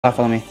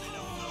Follow me.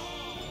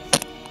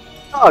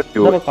 Oh,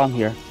 do Double it. come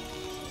here.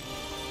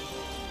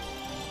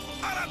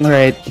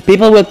 Alright,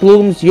 people with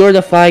plumes, you're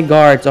the flag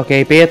guards,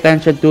 okay? Pay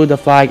attention to the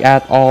flag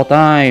at all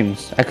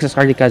times. Access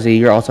Kazi,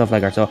 you're also a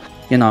flag guard, so,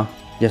 you know,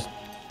 just,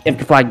 if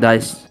the flag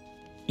dies,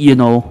 you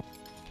know,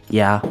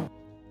 yeah.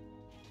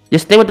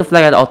 Just stay with the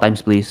flag at all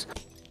times, please.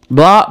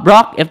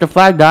 Brock, if the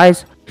flag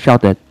dies,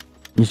 shout it.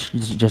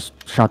 Just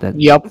shout it.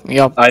 Yup.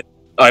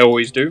 I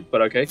always do,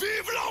 but okay.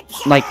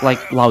 Like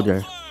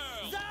louder.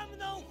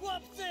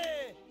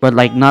 But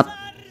like not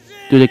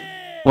to the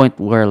point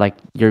where like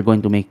you're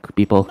going to make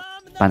people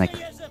panic.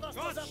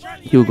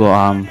 Hugo,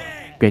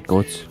 great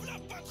quotes.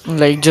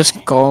 Like,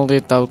 just call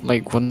it out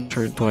like once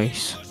or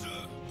twice.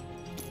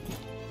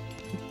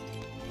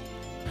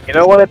 You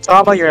know what,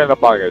 Tama? You're in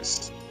among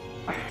us.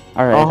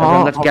 Alright,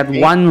 everyone, let's get okay.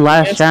 one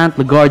last chant.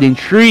 The Guardian.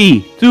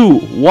 3, 2,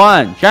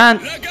 1,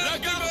 chant!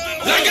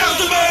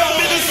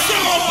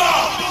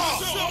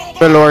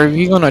 Well, are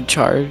we gonna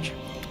charge?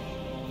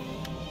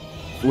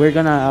 We're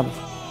gonna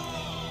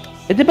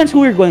it depends who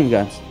we're going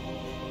against.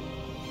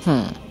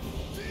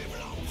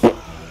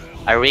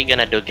 Are we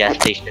gonna do gas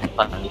station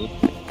funny?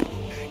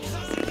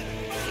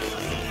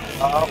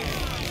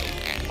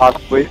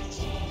 Possibly.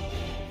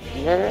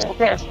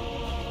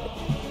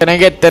 Can I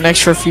get an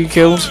extra few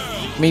kills?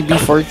 Maybe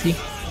 40?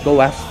 Go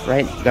west,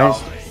 right,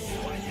 guys?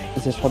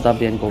 This is hold up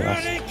and go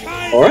west.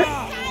 Alright.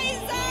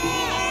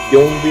 You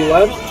want to be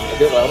loud? A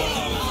bit loud.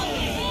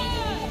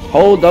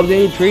 Hold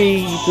W,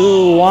 3,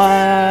 2,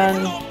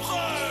 1,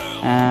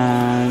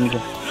 and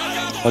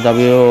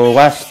W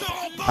west.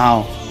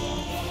 Now,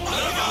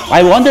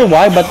 I wonder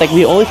why, but like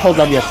we always hold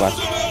W at west.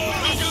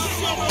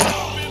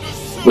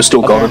 We're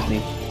still going.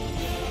 Apparently.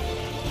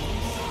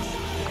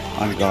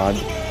 On God.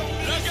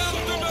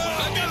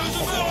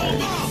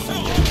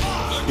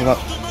 Give up.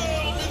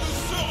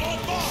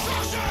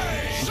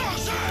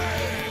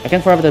 I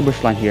can fire up the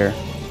bush line here.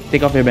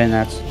 Take off your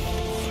bayonets.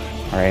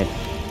 Alright.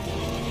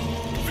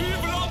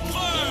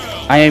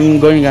 I am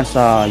going against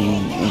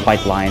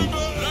white line.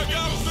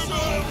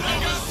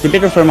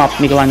 Repeater firm up,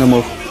 make a line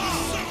move.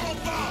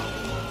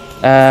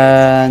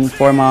 And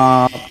form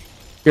up.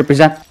 Here,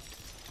 present.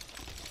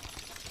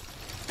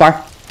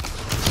 Far.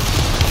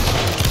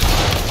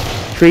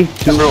 3,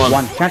 2,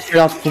 1. Chance, straight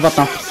out. Move up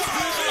now.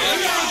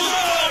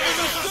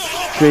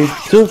 3,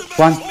 2,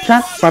 1.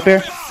 Chance, far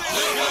here.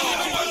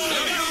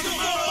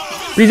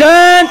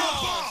 Present!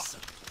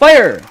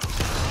 Fire!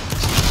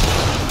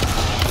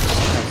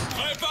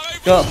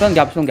 Go, film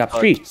gap.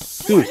 3,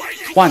 2,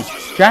 1.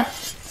 Chance.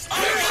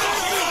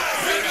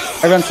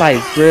 Everyone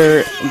size.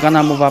 We're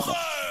gonna move up.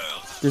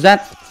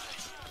 Present.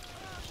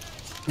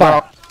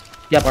 Far.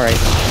 Yep, alright.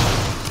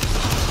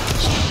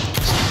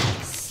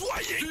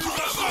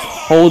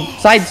 Hold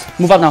sides.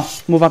 Move up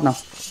now.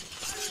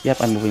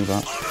 Yep, I'm moving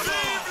up.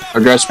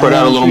 Our guys spread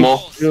out a little more.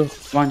 2,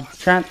 1.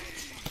 Chant.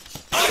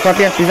 Drop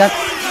here. Present.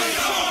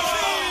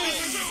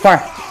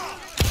 Far.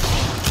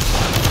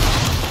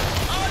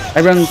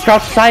 Everyone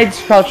crouch sides.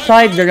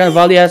 They're gonna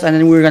volley us, and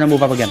then we're gonna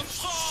move up again.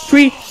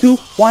 3, 2,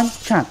 1.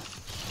 Chant.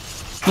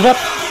 Move up.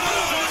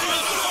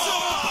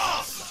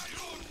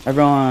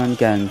 Everyone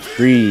can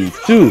 3,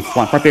 2,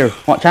 1. Prepare.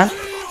 Chant.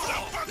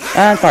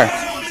 And fire.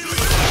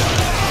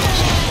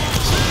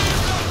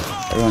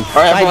 Everyone.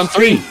 Alright, everyone.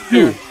 3,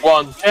 2,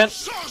 1, chant.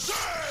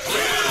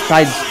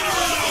 Sides.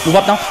 Move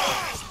up now.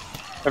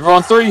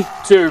 Everyone, 3,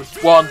 2,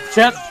 1,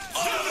 chant.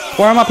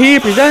 Form up here.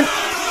 Present.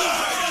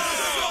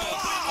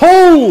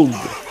 Hold.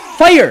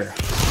 Fire.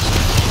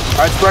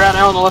 Alright, spread out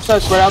now on the left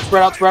side. Spread out.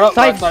 Side.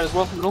 Right side as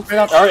well. Middle. Spread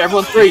out. Alright,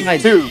 everyone, 3,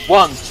 Side. 2,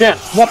 1, chant.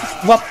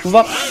 Move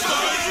up.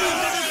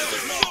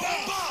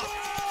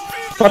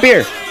 Up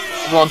here.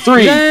 Everyone,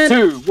 3, Present.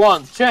 2,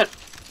 1, chant.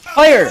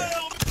 Fire.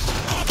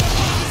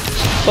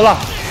 Pull off.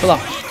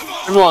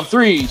 Everyone,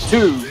 3,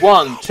 2,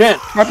 1, chant.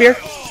 Up here.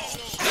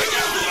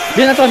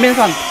 Binas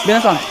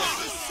on.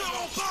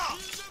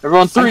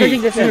 Everyone, 3,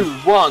 taking this 2, in.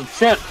 1,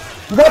 chant.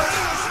 Move up.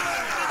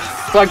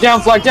 Flag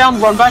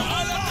down, run back.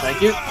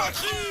 Thank you.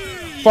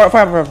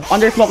 Fire.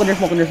 Under smoke.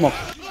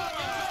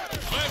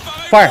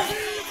 Fire.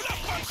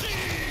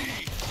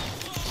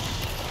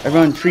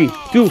 Everyone, 3,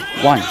 2,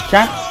 1.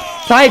 Chant.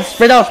 Sides.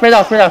 Spread out.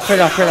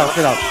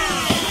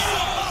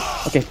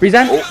 Okay,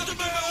 present.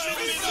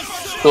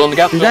 Fill in the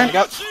gap.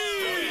 Present.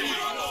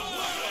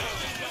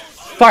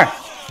 Fire.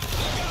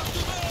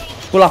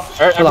 Pull off.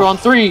 Alright, everyone,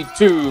 3,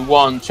 2,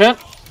 1, chant.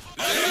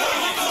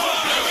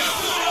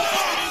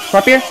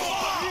 Up here.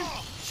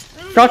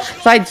 Crouch.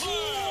 Sides.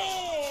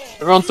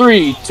 Everyone,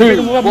 3,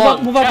 2, Move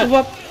 1, chant.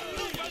 up.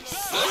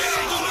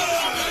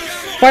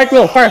 Fire it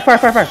will. Fire.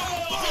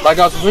 Flag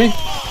out with me.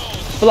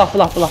 Pull off.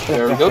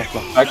 There we go.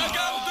 Back.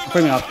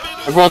 Bring me up.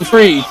 Everyone,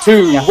 3,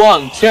 2,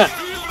 1, chant.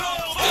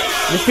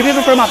 Just prepare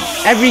to form up.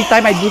 Every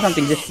time I do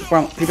something, just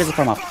prepare to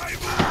form up.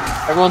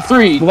 Everyone,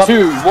 3, Move up.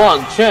 2,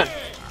 1, chant.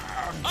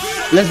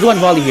 Let's do one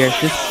volley here.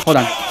 Just hold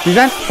on.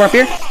 Present. Far up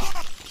here.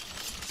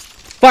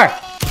 Fire.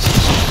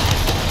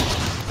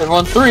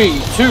 Everyone,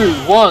 3, 2,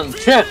 1,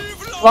 chant.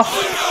 Far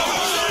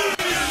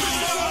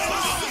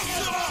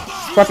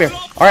up here.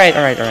 Alright,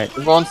 alright, alright.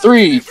 We're on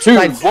 3, 2,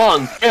 Sides.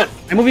 1, chant.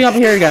 I'm moving up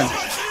here again.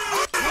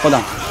 Hold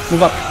on.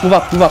 Move up, move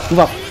up, move up, move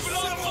up.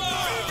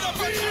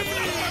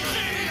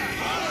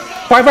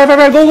 Fire, fire, fire,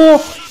 fire, go, go!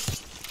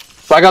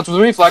 Flag out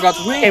with me, flag out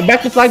with me. Okay,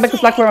 back to flag from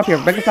up here.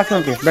 Back to flag from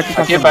up here. Back to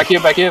flag from up Back here,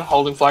 back here.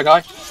 Holding flag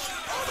high.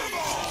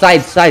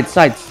 Sides, sides,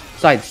 sides,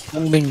 sides.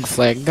 Holding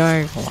flag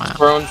guy.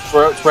 Wow.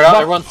 Spread out.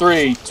 Everyone,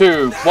 3,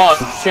 2, 1,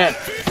 chant.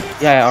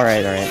 Yeah,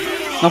 alright, alright.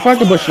 Now fire at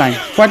the bush line.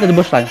 Fire at the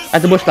bush line.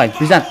 At the bush line.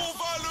 Present.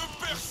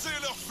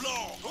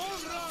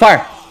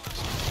 Fire.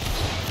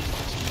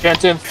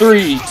 Chant in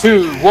 3,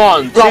 2, 1,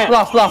 Bluff, chant.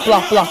 bluff, bluff,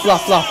 bluff, bluff,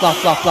 bluff, bluff,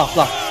 bluff, bluff, bluff,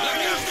 bluff.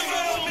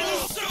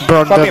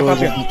 Bro, Pop that here, pop was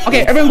here.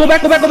 Okay, everyone go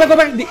back, go back, go back, go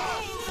back.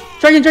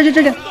 Charge in, charge in,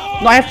 charge in.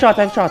 No, I have shots,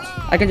 I have shots.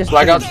 I can just...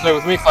 Flag out, stay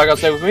with me. Flag out,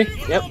 stay with me.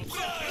 Yep.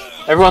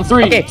 Everyone,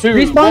 3, Okay, 2,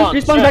 respawn, 1,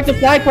 respawn chant. back to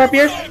flag, far up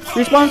here.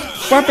 Respawn,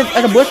 far up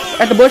at the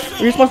bush,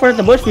 respawn far at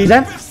the bush,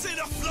 present.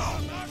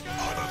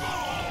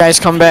 Guys,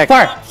 come back.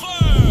 Fire.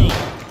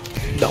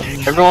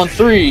 Everyone,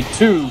 3,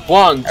 2,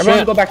 1, Everyone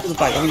chant. go back to the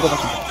flag, everyone go back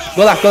to the flag.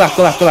 Go left, go left,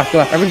 go left, go left, go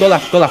left. Everyone go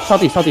left, go left.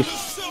 Southeast, southeast.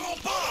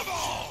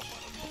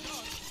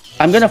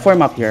 I'm gonna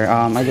form up here,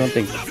 I don't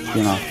think,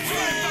 you know.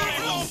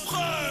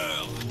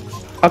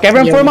 Okay,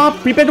 everyone form up,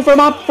 prepare to form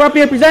up, far up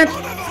here, present.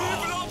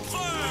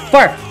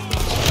 Fire.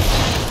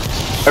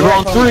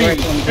 Everyone, Right,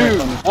 3, 2,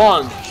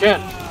 1,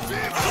 chant.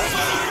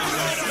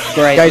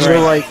 Great, Guys, great,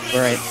 we're like...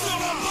 great.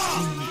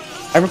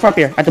 Everyone far up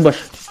here, at the bush.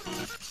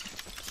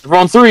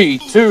 Everyone, 3,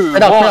 2,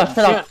 Spread out, 1, spread out, chant.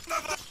 spread out.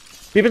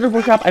 Prepare to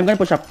push up, I'm gonna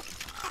push up.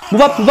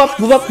 Move up, move up,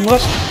 move up, move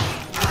up.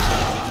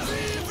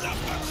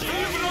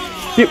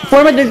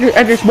 Form at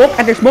their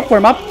smoke,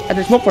 form up,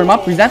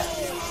 present.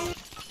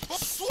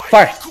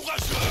 Fire.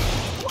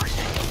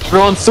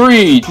 Everyone,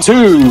 3,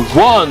 2,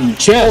 1,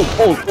 chant.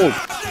 Hold.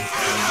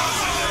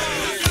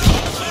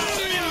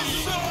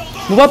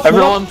 Move up,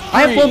 Everyone, move up. I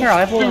have full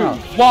morale, 2,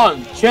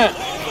 1, chant.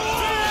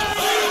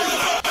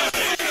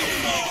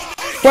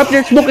 Form at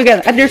their smoke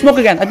again,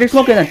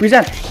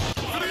 present.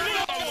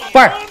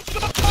 Fire.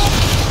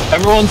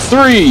 Everyone,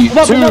 3, 2,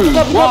 Move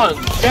up. 1,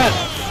 chant.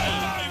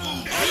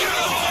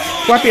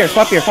 Swap here.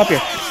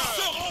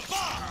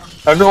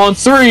 Everyone,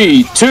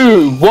 3,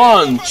 2,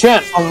 1,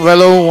 chant.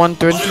 Velo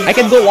 120. I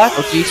can go left.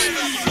 Okay.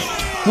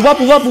 Move up.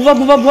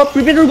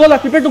 Prepare to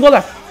go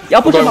left. Yeah,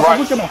 I'll push him up.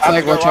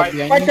 Flag, watch out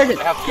behind Fire, you. charge it.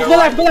 Go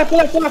left.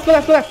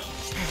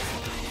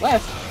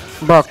 Left.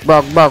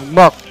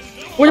 Buck.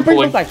 Where's the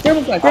pulling. flag?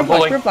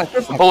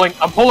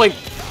 I'm pulling.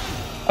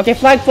 Okay,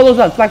 flag follows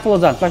on.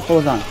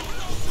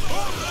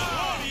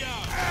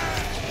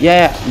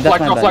 Yeah, that's Flag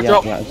my drop, bad. flag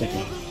drop. Yeah, it's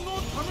okay.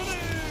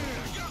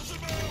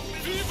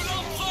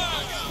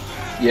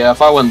 Yeah,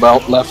 if I went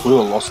left, we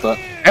would have lost that.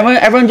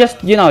 Everyone just,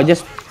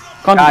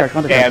 counter-charge.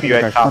 One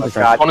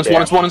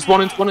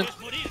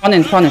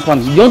in.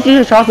 Don't use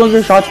your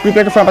shots,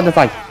 prepare to form up the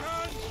flag.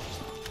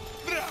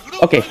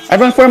 Okay,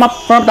 everyone form up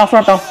now.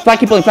 Flag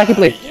keep pulling. Form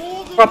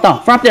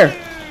up there.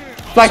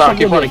 Flag Sorry,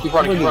 keep pulling.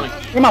 running.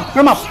 Form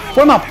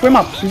up.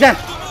 Present.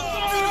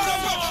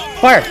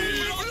 Fire.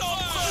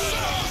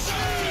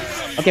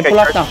 Okay, pull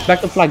up now.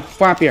 Back to flag.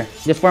 Form up here.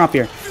 Just form up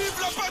here.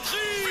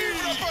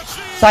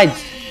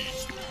 Sides.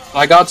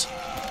 I got.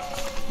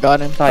 Got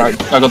him. Sides.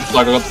 Alright, I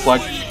got the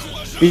flag.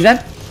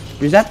 Present.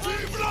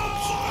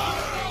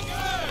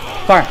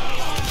 Fire.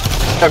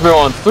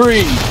 Everyone,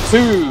 3,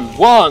 2,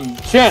 1,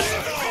 chant.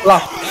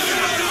 Block.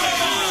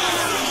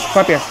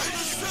 Form up here.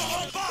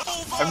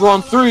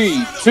 Everyone,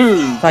 3,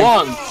 2,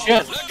 1,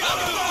 chant.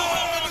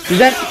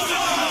 Present.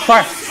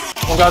 Fire.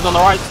 One guy's on the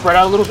right, spread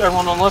out a little.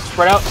 Everyone on the left,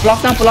 spread out.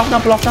 Block down. Form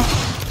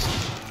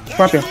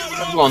up here.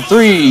 Everyone,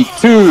 3,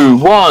 2,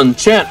 1,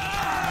 chant.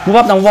 Move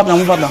up now.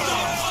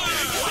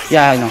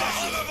 Yeah, I know.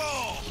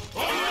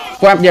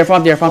 Form up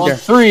there.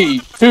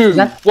 3, 2,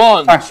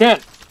 1, Fire.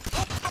 chant.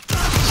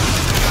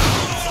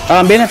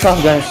 Bayonets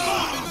off, guys.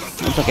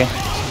 It's okay.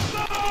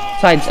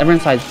 Sides,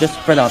 everyone sides. Just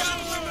spread out.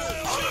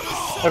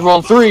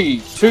 Everyone,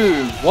 3,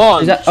 2,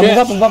 1, Is that?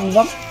 chant. Move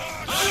up.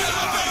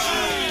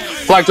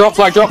 Flag drop.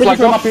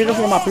 Prepare to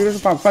form up.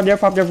 From there,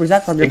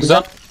 present.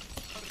 Exact.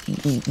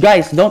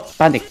 Guys, don't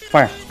panic.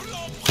 Fire.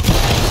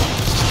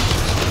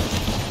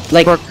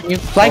 Like, Bro, can you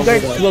flag follow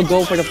guards that? will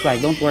go for the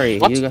flag. Don't worry.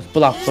 What? You guys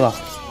pull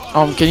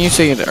off. Can you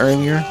say it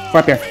earlier? Far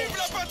up here. I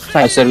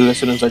Sides. said it as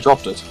soon as I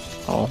dropped it.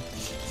 Oh.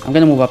 I'm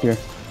gonna move up here.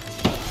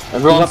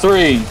 Everyone,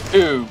 3,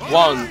 2,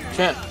 1,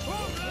 chant.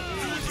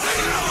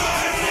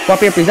 Far up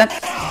here, present.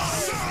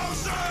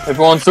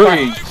 Everyone,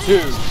 3, 2,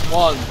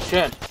 1,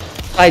 chant.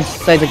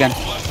 Sides again.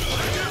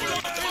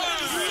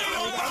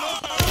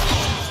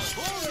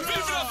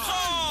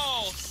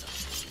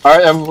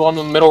 Alright, everyone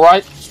in the middle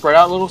right. Spread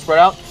out a little, spread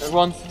out.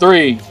 Everyone,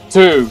 3,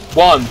 2,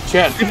 1,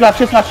 chant. Shift left.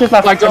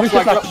 Flag drop, Every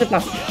flag drop. shift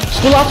left.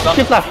 Pull off,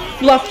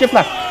 shift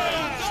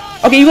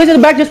left. Okay, you guys in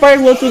the back just fire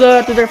well to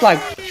their flag.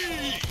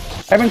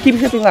 Everyone keep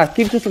shifting left.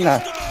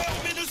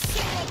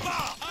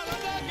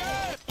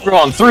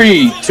 Everyone,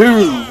 3,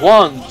 2,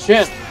 1,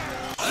 chant.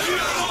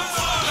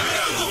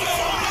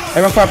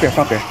 Everyone far up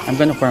here. I'm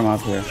gonna form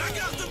up here.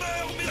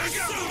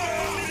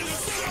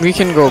 We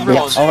can go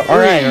Everyone, big.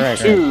 Alright.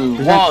 3, 2,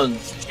 Present. 1,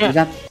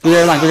 Present. To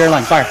their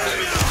line, fire.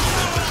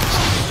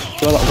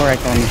 Go right,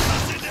 follow me.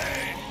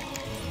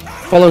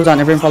 Follow Zan,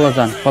 everyone follow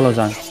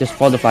Zan. Just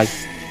follow the flag.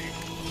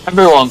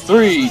 Everyone,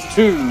 3,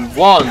 2,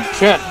 1,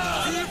 chant.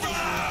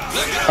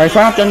 Alright,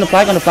 form up on the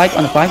flag.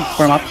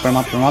 Form up.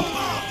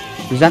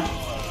 Present.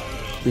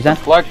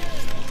 Flag.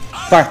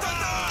 Fire.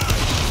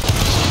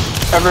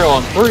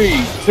 Everyone,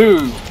 3,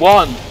 2,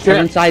 1,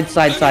 Everyone chant.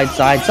 side.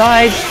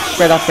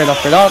 Spread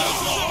out.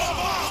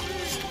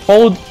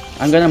 Hold.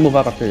 I'm gonna move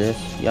up after this.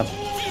 Yep.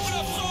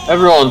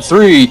 Everyone,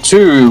 3,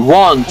 2,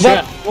 1,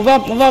 chant. Move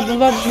up.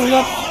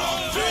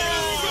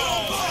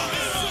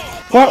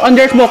 Form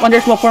under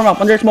smoke, form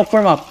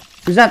up.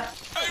 Present.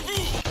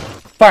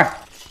 Fire.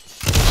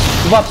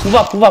 Move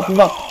up.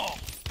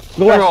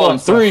 Go Everyone,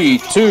 west. 3,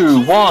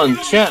 2, 1,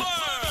 chant.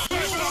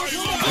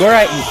 Go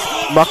right.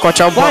 Brock,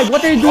 watch out, Why? Brock.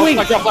 What are you doing?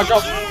 Flag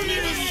drop.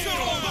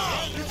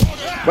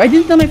 Why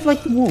didn't you tell my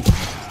flag to move?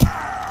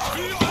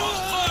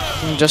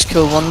 Just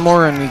kill one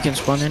more and we can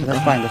spawn in.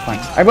 That's fine.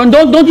 Everyone,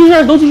 don't use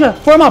her.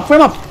 Form up.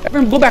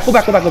 Everyone, go back.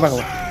 Counter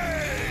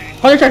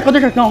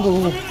charge. No,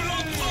 go.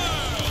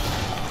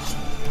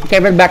 Okay,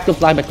 everyone, back to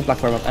flag.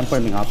 Form up. I'm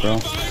forming up, bro.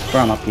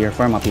 Form up here.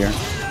 Form up.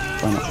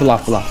 Pull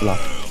off.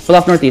 Pull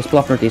off northeast.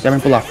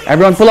 Everyone,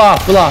 pull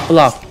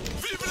off.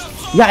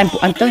 Yeah,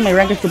 I'm telling my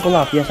rankers to pull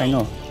off. Yes, I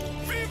know.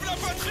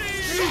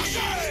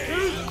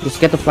 Just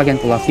get the flag and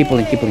pull off. Keep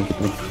pulling.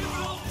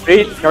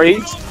 Wait,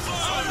 ready?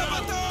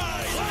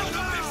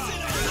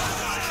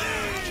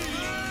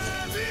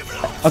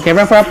 Okay,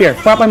 everyone, far up here.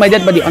 Far up on my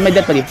dead body. I'm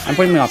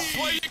forming up.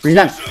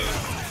 Present.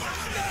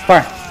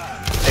 Far.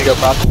 There you go,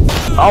 Prop.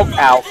 Oh,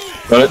 ow.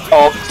 Got it.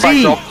 Oh,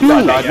 3, 2,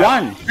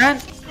 1.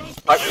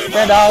 Flag.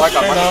 Spread out.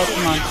 Come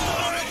on.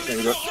 There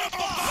you go.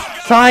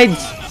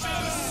 Sides.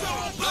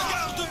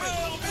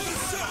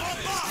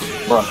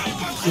 Bro.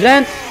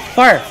 Present.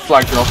 Far.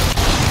 Flag drop.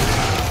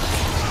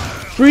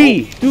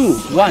 3, 2,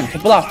 1. So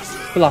pull off.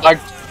 Flag.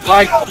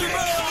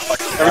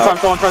 Every time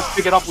someone tries to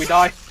pick it up, we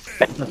die.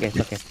 Okay, it's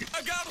okay.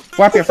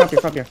 Far up here.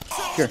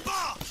 Here.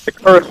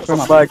 Firm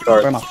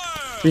up.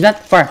 Present.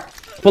 Far.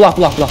 Pull off.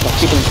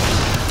 Keep pulling.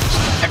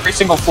 Every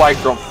single flag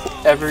drop.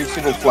 Every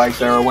single flag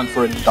there, I went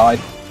for it and died.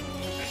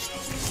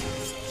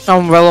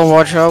 Umbrella,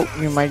 watch out.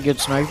 You might get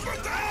sniped.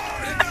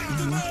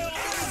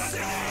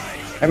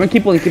 Everyone,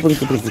 keep pulling.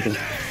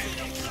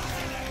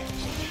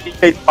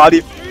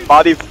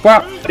 Body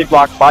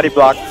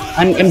block.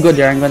 I'm good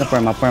there. I'm gonna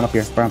form up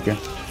here.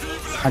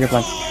 100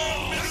 flag.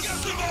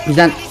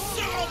 Present.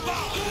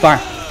 Far.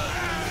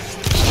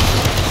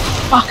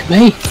 Fuck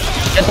me.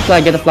 Get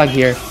the flag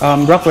here.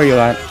 Brock, where you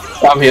at?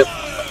 I'm hit.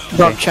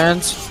 Brock,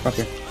 chance. Brock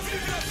here.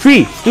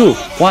 3, 2,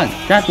 1.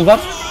 Chance, move up.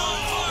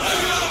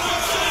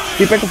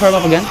 Prepare to form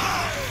up again.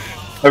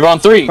 Everyone,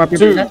 3, Prop your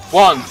 2, present.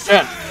 1,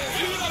 chant.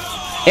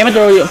 Aim at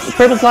the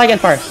purple flag and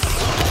fire.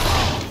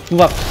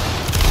 Move up.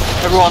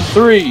 Everyone,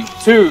 3,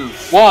 2,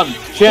 1,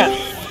 chant.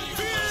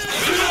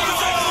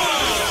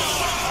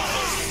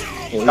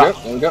 There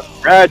we go.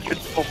 Red should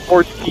go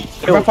 14.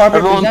 Everyone, fire,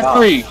 Everyone, present.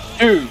 3,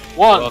 2,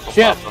 1,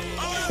 chant.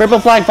 Purple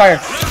flag, fire.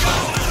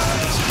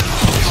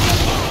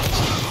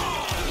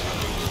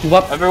 Move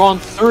up. Everyone,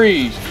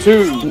 3,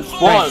 2,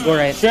 1, go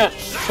right. chant.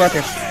 Spark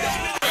here.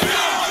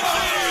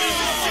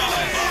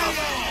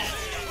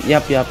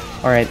 Yep.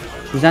 Alright.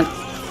 Present.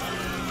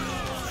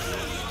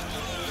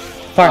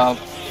 Fire.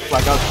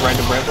 Blackout's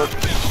random rampart.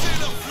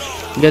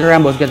 Get the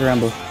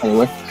Rambos.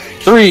 Anyway.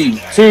 3,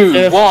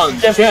 2, 1,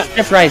 chant.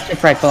 Shift right,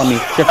 follow me.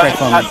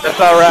 Follow me. That's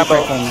not Rambo.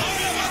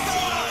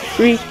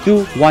 3,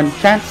 2, 1,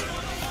 chance.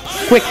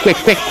 Quick.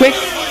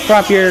 Form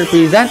up here,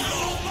 present.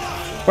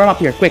 Form up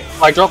here, quick.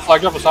 Flag drop,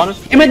 Asana.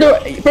 Aim at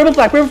the purple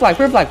flag,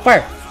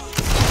 fire.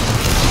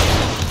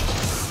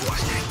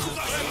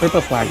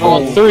 Purple flag.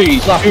 Everyone, 3,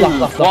 2,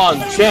 Block. 1,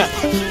 chant.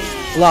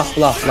 Lock.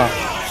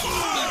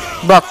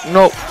 Brock,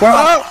 no. Form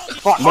up.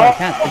 No, I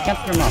can't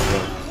form up, bro.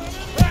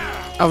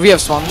 Oh, we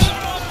have swans.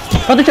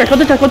 Counter charge.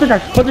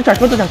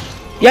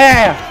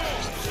 Yeah.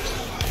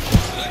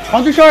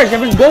 Counter charge,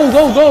 everyone,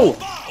 go.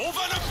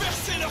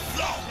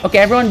 Okay,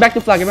 everyone back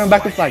to flag.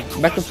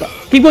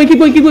 Keep going.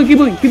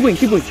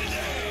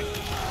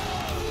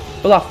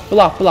 Pull off.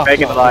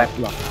 Make it alive.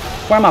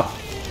 Form up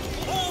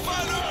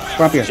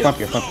here.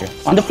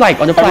 On the flag.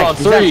 Everyone,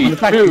 3, On the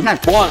flag. 2,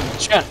 Present. 1,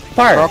 chant.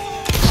 Fire.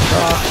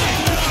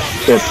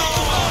 Good.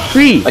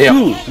 3, Yeah.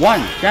 2,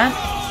 1, chant.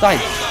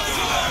 Side.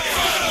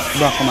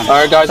 Bro, come on.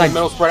 Alright, guys, in Side. the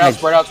middle, spread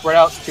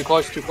out. Too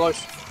close.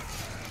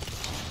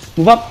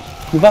 Move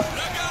up.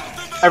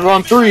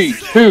 Everyone, 3,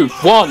 2,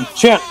 1,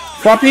 chant.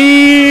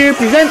 Properly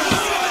present.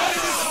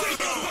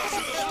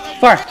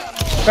 Fire.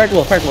 Fire to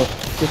wall.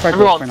 Just fire to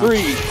wall Everyone, for now.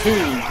 3,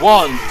 2,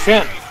 1,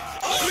 chant.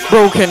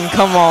 Broken,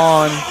 come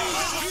on.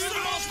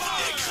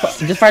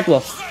 Just fire to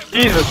wall.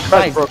 Jesus Nice.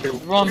 Christ, broken.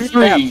 Everyone,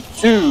 3,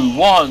 2,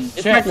 1,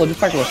 Just fire chant.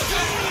 to wall.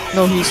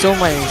 No, he stole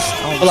my.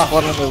 Pull up.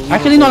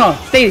 Actually, no.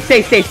 Stay.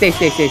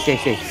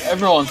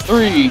 Everyone,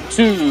 3,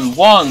 2,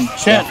 1,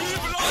 chant.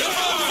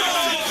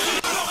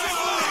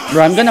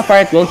 Bro, I'm gonna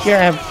fire at will here.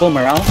 I have full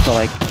morale, so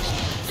like.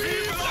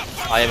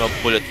 I am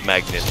a bullet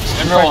magnet.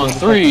 Everyone,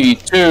 3,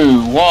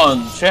 2,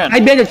 1, chant. I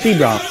bet a tree,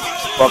 bro.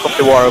 Welcome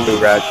to Waterloo,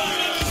 Reg.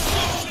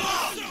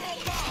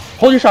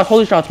 Hold your shots, hold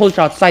your shots, hold your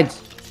shots.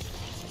 Sides,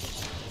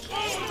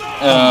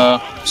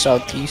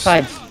 Southeast.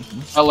 sides.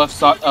 Left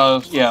side,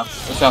 yeah,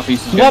 the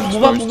southeast is Move up, getting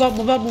move up, exposed.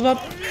 move up, move up,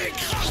 move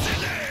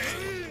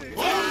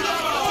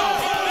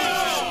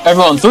up.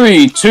 Everyone,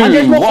 3, 2, Under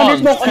 1. smoke, under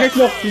smoke, under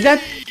smoke.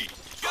 Present.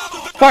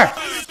 Far.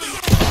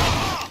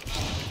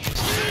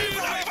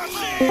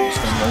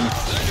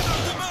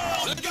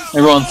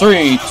 Everyone,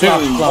 3, 2,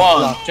 Block, 1,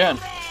 block. chant.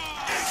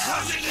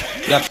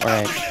 Yep,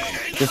 alright.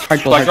 Just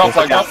hard pull, Flag drop, hard flag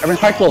pull. drop. Everyone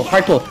hard pull,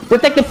 hard pull.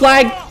 Protect the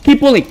flag, keep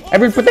pulling.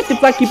 Everyone protect the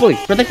flag, keep pulling.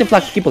 Protect the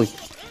flag, keep pulling.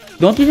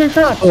 Don't use your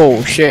shots.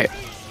 Oh shit.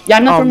 Yeah,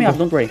 I'm not from me off,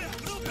 don't worry.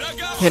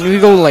 Can we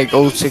go like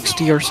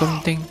 060 or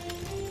something?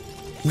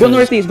 Go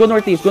northeast, go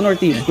northeast, go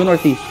northeast, go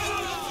northeast.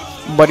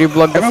 Body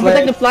block the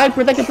Everyone flag.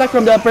 protect the flag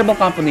from the purple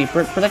company.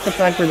 Protect the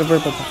flag for the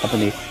purple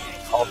company.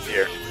 All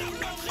here.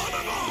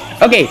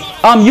 Okay,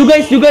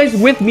 you guys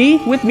with me,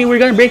 we're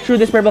gonna break through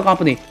this purple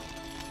company.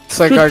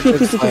 Psychiatric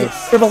Shoot. flag.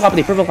 Purple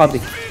company.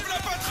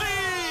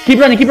 Keep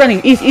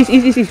running.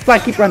 East,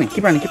 flag, keep running.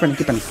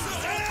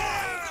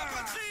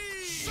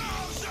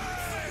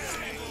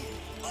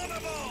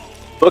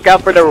 Look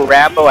out for the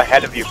Rambo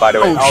ahead of you, by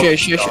the way. Oh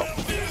shit.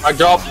 Flag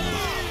drop.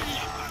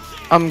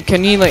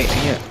 Can you like,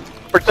 yeah.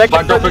 Protect the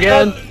Flag drop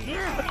president.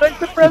 again. Protect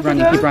the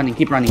president.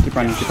 Keep running.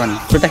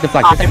 Protect the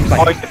flag, I'm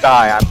going to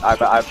die.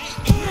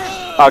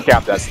 Okay,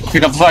 I'm dead.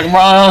 Pick up the flag and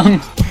run.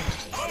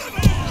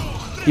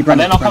 Keep And running.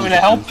 then I'm coming to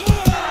help.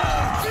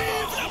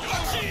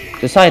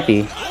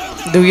 Society.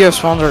 Do you have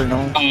spawns or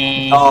no?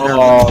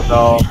 Oh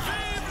no.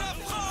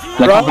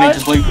 The company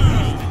just leave.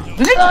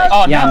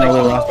 Oh, Yeah, now no,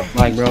 they we lost the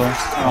flag, bro.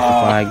 Lost the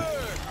flag.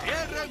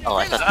 Oh,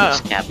 I thought it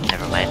was cap.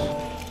 Never mind.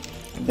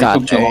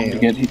 took too long to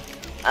get hit.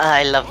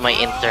 I love my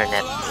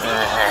internet.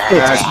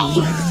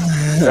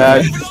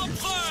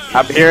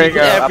 I'm hearing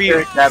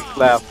Every- Gabs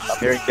left. I'm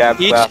hearing Gabs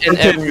Each left. and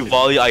every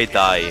volley I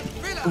die.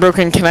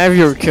 Broken, can I have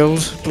your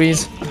kills,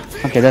 please?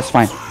 Okay, that's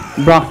fine.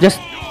 Bro, just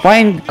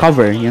find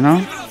cover, you know?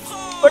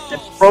 Fucking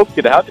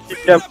broken. How did you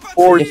get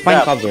 4 Just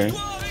find steps? cover.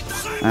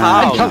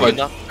 How? cover. Do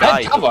not I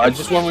die. had cover.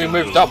 Just when we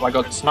moved up, I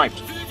got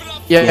sniped.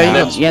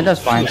 Yeah,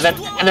 that's fine.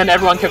 And then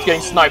everyone kept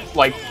getting sniped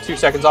like 2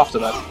 seconds after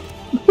that.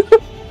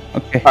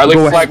 Okay, Alright, leave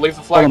go the flag, ahead. leave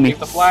the Follow flag, me. leave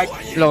the flag.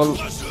 Lol.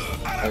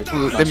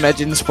 Nice.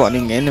 Imagine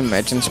spawning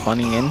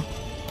in.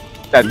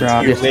 That's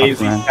Bro, you this lazy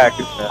sucks, man.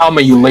 package, man. How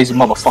many you lazy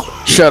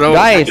motherfucker? Shut up.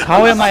 Guys,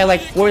 how am I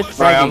like fourth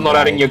Right, fragging? I'm not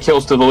adding your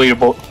kills to the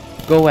leaderboard.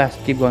 Go west,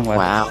 keep going west.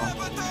 Wow.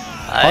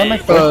 How am I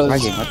fourth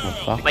fragging? What the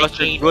fuck? My Because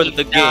you game ruined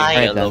the game.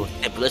 died. Hello,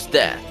 simple as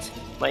that.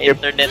 My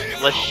internet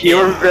was shit.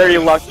 You're very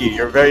lucky.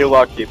 You're very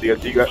lucky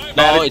because you got.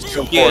 No, managed it's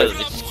to skill.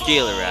 afford- It's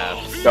skill, Rap.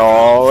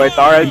 No, it's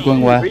alright. Keep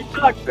going west. We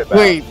talked about.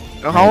 Wait,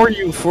 how are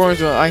you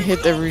fourth? I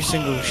hit every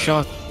single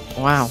shot.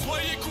 Wow.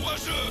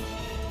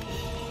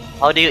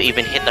 How do you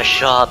even hit a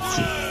shot?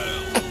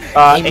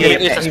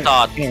 It's a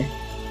start.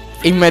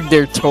 Aim at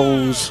their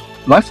toes.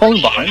 Am I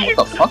falling behind? What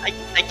the fuck?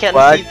 I can't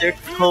What? see their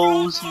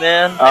toes,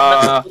 man. Uh,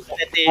 I'm not so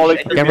fetish. holy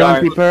I don't Everyone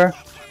Guys.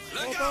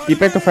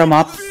 prepare to firm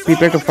up.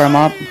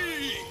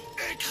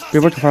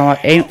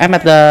 I'm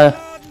at the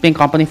pink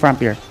company front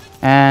here.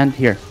 And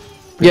here.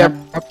 Yeah,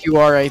 you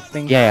are, I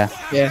think. Yeah.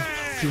 Yeah,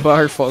 you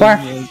are Fire.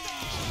 following me.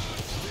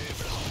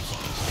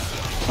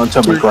 Don't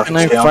tell me Can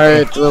I graphics down. fire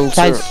it, little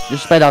sir? Sides,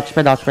 just spread out.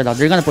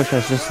 They're gonna push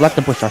us. Just let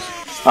them push us.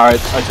 Alright,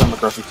 I turned the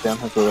graphics down.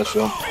 Hopefully that's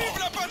real.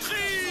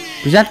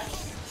 Present.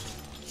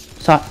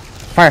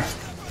 Fire.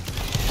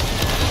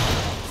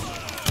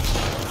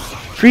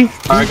 3.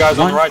 Alright, guys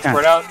on the 1, right, chant.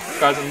 spread out.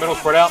 Guys in the middle,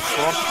 spread out.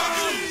 Come on.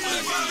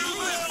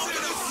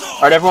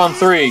 Alright, everyone,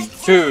 3,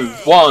 2,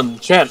 1,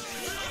 chant.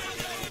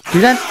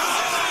 Present.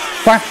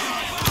 Fire.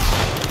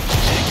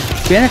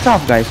 Finish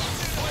off, guys.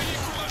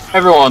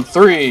 Everyone,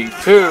 3,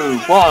 2,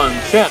 1,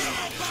 chant.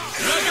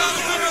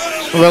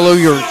 Rello,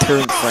 your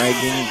turn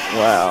fragging.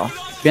 Wow.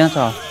 Finish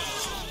off.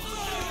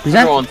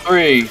 Present. Everyone,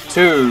 3,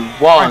 2,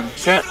 1,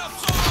 chant.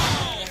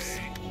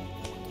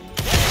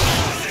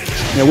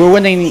 Yeah, we're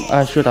winning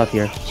shootout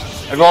here.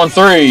 Everyone,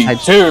 3,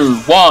 2,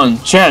 1,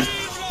 chant.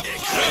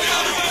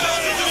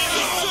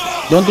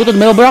 Don't go to the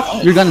middle, bro.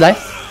 You're gonna die.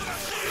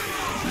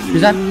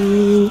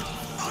 Present.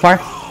 Fire.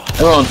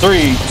 Everyone,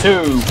 3,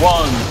 2,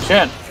 1,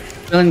 chant.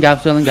 Still in gap.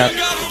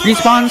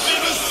 Respawns.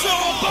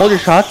 Hold your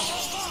shots.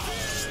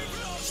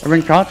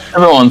 Everyone crouch.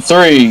 Everyone,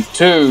 3,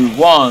 2,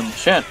 1,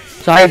 chant.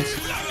 Sides.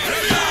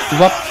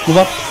 Move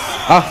up.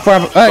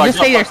 Fire. Just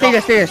stay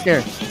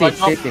there. Flag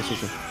Stay.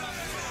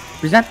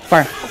 Present.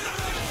 Fire.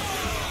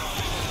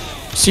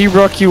 See,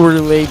 Brock, you were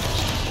late.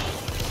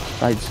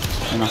 Sides.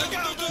 I know.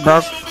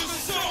 Brock,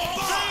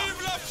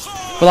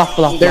 Pull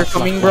off. they're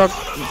coming, Brock.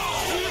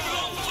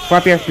 Fire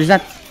up here.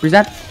 Present.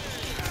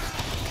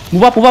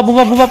 Move up.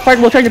 Fire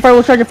will charge it. Flag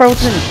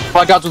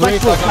out to me,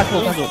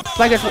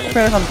 flag out to me.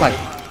 Flag on the flag.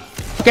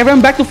 Okay,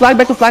 everyone back to flag.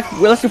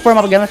 Well, let's reform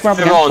up again.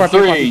 Everyone,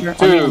 3, Fire,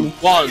 2,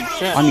 1,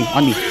 chant.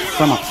 On me.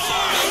 Form up.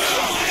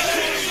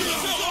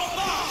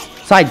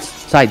 Sides.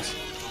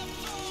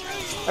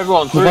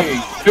 Everyone, 3,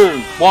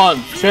 2,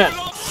 1, chant.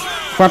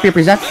 Front here,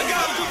 present.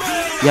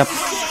 Yep.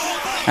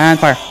 And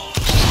fire.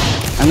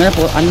 I'm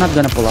not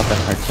gonna pull up that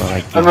card, so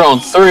like. Everyone,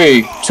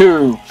 3,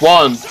 2,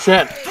 1,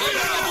 chant.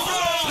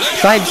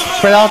 Sides,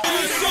 spread out.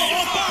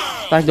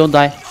 Sides, don't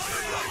die.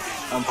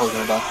 I'm probably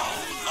gonna die.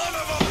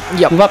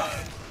 Yep. Move up.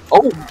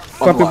 Oh!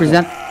 Front here,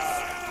 present.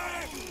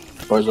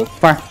 Poison.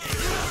 Fire.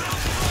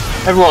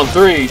 Everyone,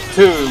 3,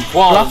 2, 1,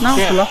 Pull up now.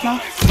 chant. Pull up now.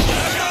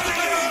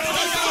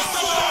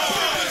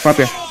 Front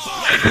here.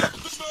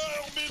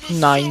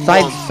 9.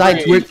 Sides,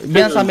 sides. We're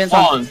bin some.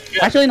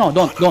 Actually, no.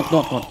 Don't.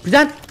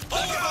 Present.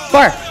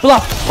 Fire. Pull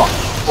up.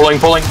 Pulling.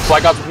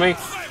 Flag out with me.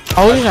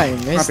 How did I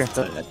miss Okay.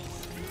 that?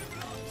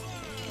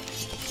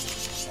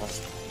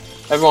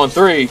 Everyone,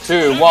 3,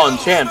 2, 1,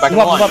 chant. Back in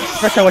Move line. up.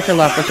 Pressure, watch your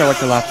left.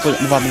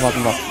 Move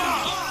up.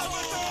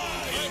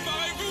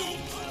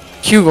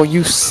 Hugo,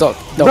 you suck.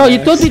 Bro,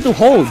 you told me to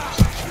hold.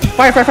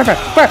 Fire. For the flag.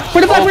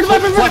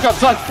 Flag up,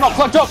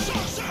 flag up.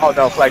 Oh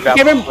no, flag that.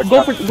 Okay, remember,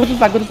 go to the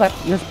flag.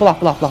 Just pull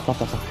off.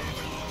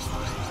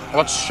 I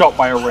got shot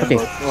by a Okay.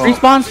 rainbow. Oh.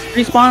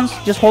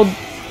 Respawns. Just hold.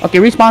 Okay,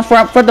 respawns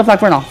for the flag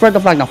for now. For the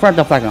flag now.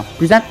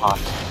 Present.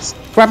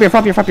 Front here.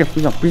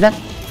 Present.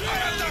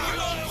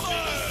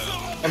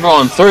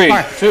 Everyone, 3,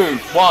 Fire. 2,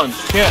 1,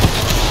 chant.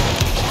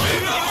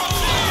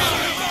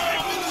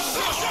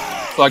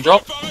 Flag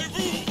drop.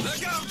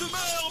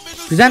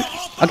 Present.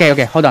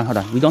 Okay. Hold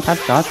on. We don't have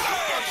shots.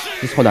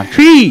 Just hold on.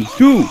 3,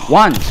 2,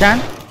 1.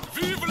 Chant.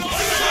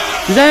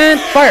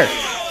 Present. Fire.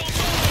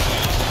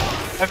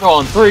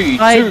 Everyone, 3,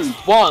 Five. 2,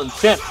 1,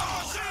 chant.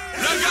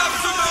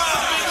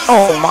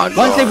 Oh my god.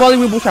 One save volley,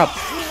 we push up.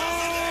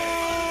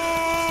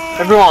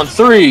 Everyone,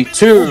 3,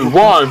 2,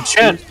 1,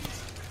 chant.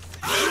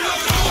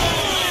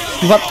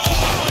 Move up.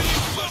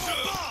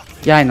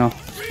 Yeah, I know.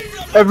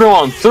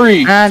 Everyone,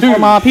 3, And 2,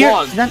 from up here.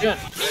 1, Present. chant.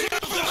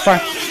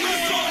 Fire.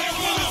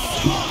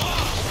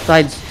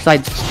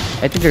 Sides.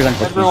 I think you're gonna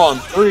push me. Everyone,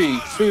 3,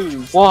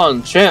 2,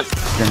 1, chant.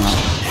 You're not.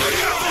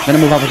 Gonna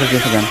move up with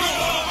this again.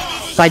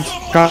 Sides.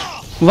 Cross.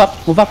 Move up.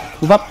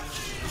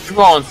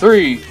 Everyone,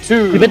 3,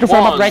 2, You better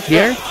form up 1, right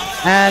here.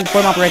 And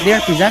form up right there.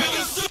 Present.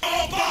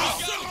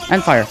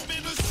 And fire.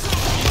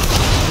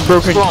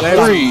 Broken.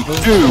 Everyone, 3,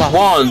 2,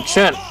 1,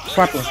 chant.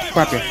 Front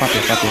here.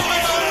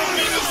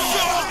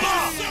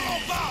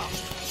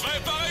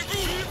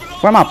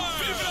 Form up.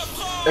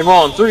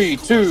 Everyone, 3,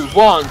 2,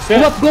 1, Move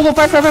chant. up. Go.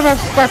 Fire.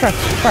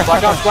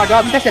 Flag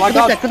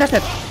out. Contest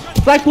it.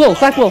 Flag pull. Go.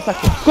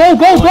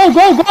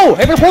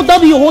 Everyone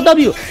hold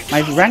W.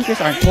 My rankers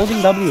aren't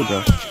holding W,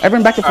 bro.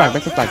 Everyone back to flag.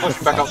 Push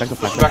back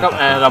up,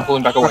 and I'm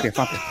pulling back away.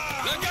 Front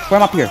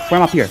here.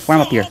 Form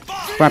up here.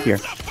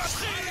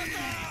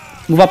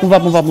 Move up.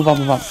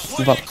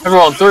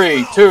 Everyone,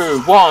 3, 2,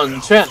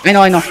 1, chant. I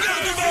know.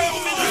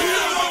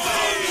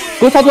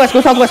 Go southwest.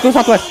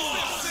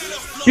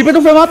 People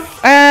to form up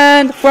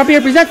and form up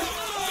here. Present.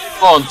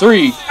 On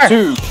 3,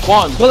 2,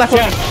 1, Go left.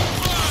 chant.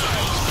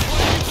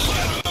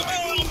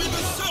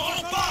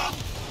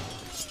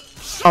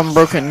 I'm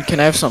broken. Can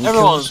I have some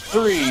Everyone, kills?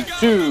 3,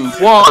 2,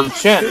 1,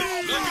 chant.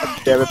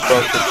 Damn it,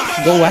 broken.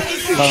 Go west.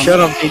 Shut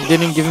up. They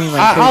didn't give me my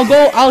kills. I'll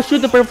go. I'll shoot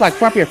the purple flag.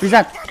 Form up here.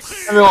 Present.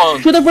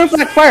 Everyone, Shoot the purple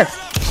flag. Fire.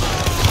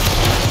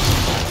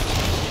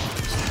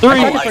 3,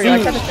 I got it 2, for you,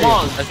 I got it for you.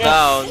 1, That's chant.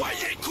 down.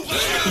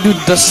 Dude,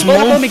 the Go smoke.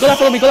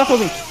 left for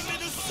me.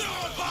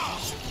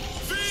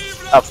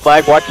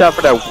 Flag, watch out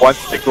for that one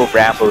single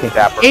Rambo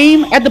zapper.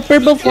 Aim at the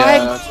purple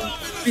flag. Yeah.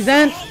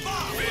 Present.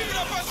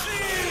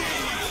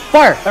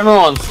 Fire.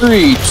 Everyone,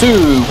 3,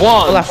 2,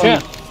 1, left,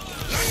 chant.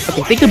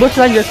 Okay, take the bush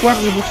line. Just form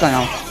up the bush line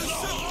now.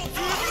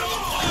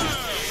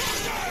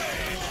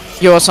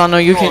 Yo, Asano,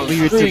 you can 1,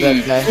 leave it to 3,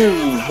 that guy.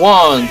 2,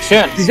 1,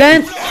 chant.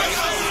 Present.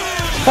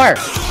 Fire.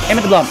 Aim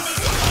at the blob.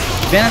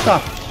 Vanish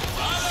off.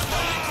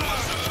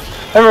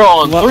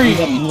 Everyone, Move up, 3,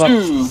 move up.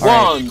 2,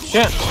 Alright. 1,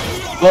 chant.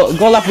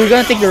 Go left. We're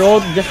gonna take the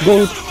road. Just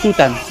go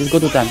 210. Just go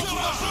 210.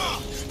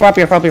 Front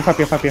here.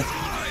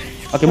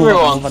 Okay, move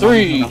on. Everyone,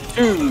 3,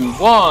 2,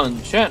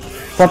 1, chant.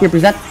 Front here,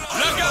 present.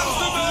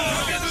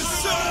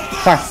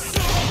 Fire.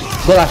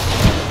 Go left.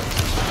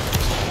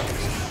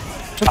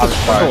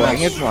 Oh, I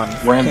hit one.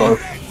 Rambo.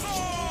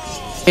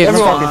 Hey,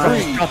 Everyone, Front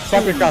 3, here,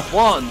 front here, 2,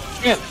 1,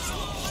 chant.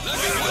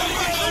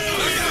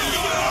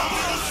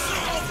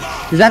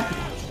 Present.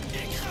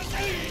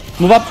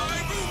 Move up.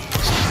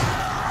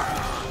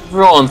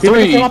 Everyone, People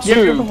 3, come up,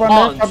 2,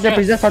 1, Front there,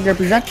 chant.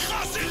 present.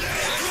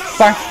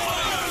 Fire.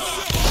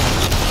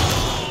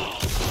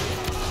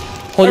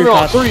 Hold your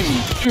Everyone, shot.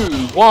 3,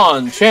 2,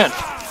 1, chant.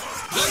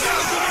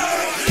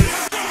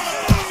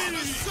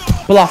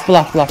 Pull off.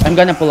 I'm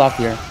gonna pull off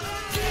here.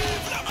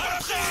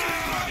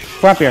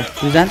 Front here,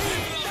 present.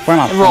 Form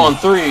up. Everyone,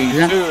 3,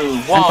 Yeah. 2,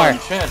 And 1, fire.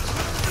 chant.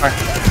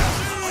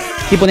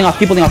 Keep pulling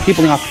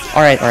off.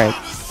 Alright.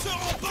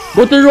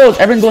 Go to the road.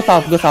 Everyone go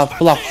south.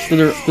 Pull off to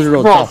the road.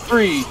 Everyone, South.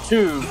 3,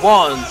 2,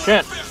 1,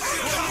 chant.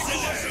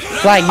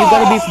 Flag, you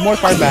gotta be more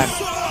far back.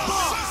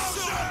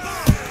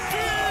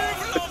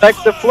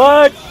 Protect the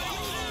flag!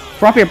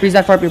 Front here,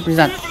 present.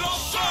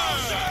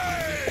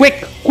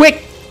 Quick!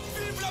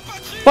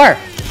 Fire!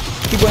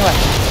 Keep going left.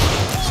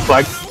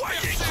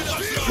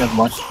 Never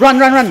mind. Run,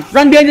 run, run!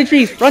 Run behind the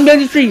trees! Run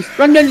behind the trees!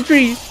 Run behind the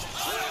trees!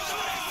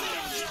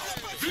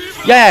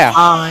 Yeah.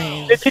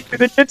 Fine.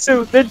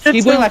 Ninjutsu.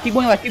 Keep going left, keep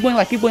going left, keep going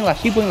left, keep going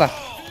left, keep going left.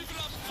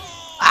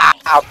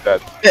 I'm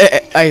dead.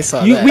 I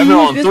saw You- that. we-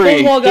 Everyone, this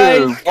 3, wall, guys.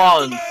 2,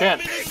 1,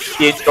 chant.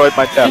 He enjoyed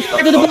my death.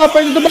 Right to the blob,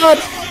 right to the blob!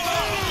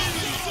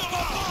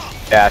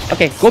 Yeah.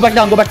 Okay, go back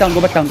down, go back down, go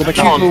back down, go back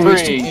down. Everyone,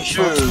 People 3, wasting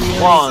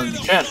 2, 1,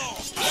 chant.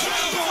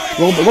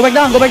 Go back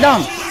down, go back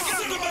down.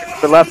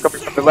 The left, coming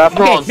from the left.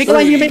 Okay, Everyone, make a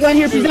line here, 3, make a line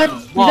here, 2,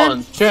 present,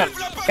 1, chant.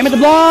 Aim at the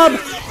blob!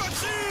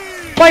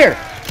 Fire!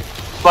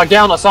 Flag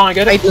down, that's Sonic,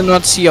 get I it? do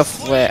not see a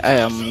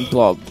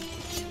blob.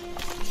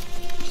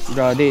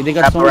 Bro, they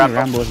got so many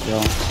Rambos,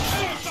 bro.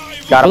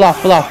 Got Pull him.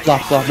 off, pull off, pull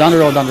off, pull off. Down the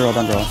road, down the road,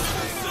 down the road.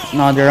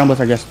 No, the Rambos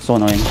are just so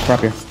annoying. Go up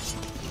here.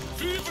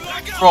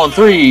 Everyone,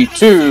 3,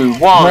 2,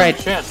 1, Right.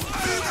 chant.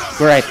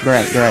 Go right, go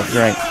right, go right, go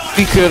right.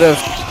 We could have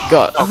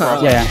got.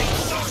 Yeah,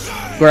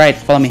 yeah. Go right,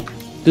 follow me.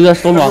 Do the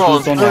stone wall,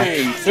 do the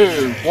Everyone, stone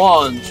wall. 3, 2,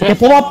 1, Okay, chant.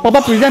 pull up,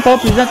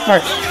 present,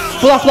 fire.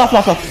 Pull off, pull off, pull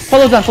off, pull off.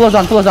 Follow us on, follow us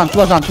on, follow us on,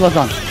 follow us on, follow us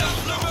on.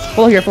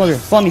 Follow here, follow here.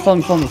 Follow me, follow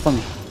me, follow me, follow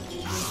me.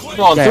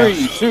 Everyone, Yeah.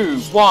 3,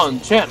 2,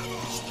 1, chant.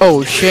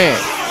 Oh shit.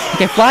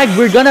 Okay, flag,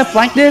 we're gonna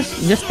flank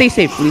this. Just stay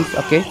safe, please,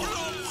 okay?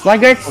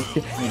 Flag guards,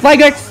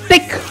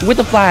 stick with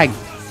the flag.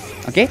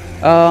 Okay?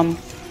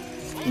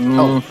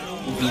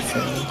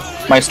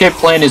 My escape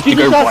plan is to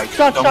go Shot, right.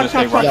 shot, I'm gonna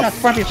shot, stay shot, right. shot,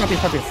 front here, front here,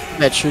 front here.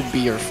 That should be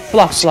your. Pull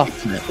off, pull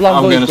off. Pull off,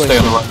 I'm go gonna east, go stay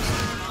on east. the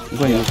right. I'm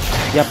going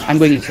east. Yep, I'm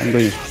going east, I'm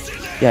going east.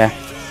 Yeah.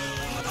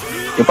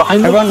 Get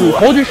behind me. Everyone,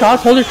 hold your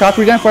shots, hold your shots.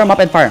 We're gonna form up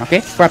and fire,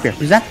 okay? Go up here,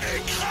 present.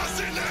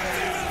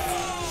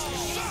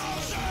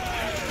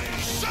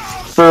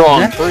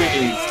 Everyone, Yeah.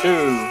 3,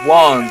 2,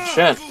 1,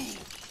 chant.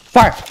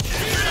 Fire!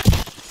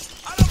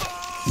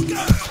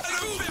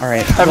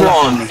 Alright. go left Everyone,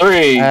 on me.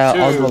 3,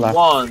 I'll 2, go left.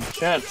 1,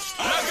 chant.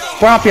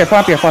 Form up here, form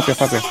up here, form up here,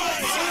 form up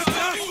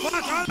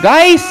here.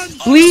 Guys,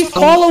 please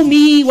follow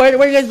me. What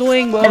are you guys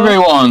doing, bro?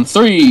 Everyone,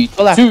 3,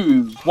 Go left.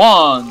 2,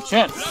 1,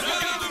 chant.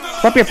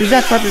 Form up here,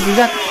 present, form up here,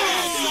 present.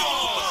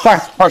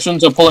 Fire.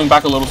 Prussians are pulling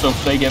back a little so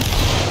they get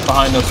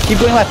behind us. Keep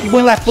going left,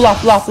 pull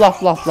off, pull off, pull off,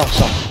 pull off, pull off,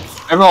 pull off.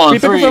 Everyone,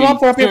 People 3, from up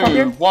here, from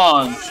here. 2,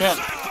 1, chant.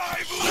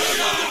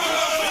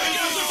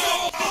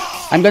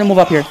 I'm gonna move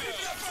up here.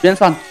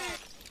 Dance on.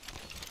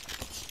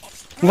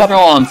 Move up,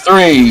 Everyone,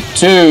 3,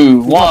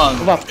 2, 1,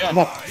 move up, chant.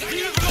 move up.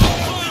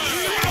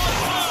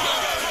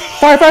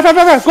 Fire, fire, fire,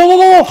 fire, fire. Go, go,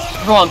 go, go.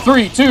 Everyone,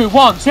 3, 2,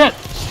 1, chant.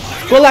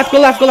 Go left, go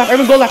left, go left.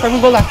 Everyone go left,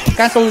 everyone go left.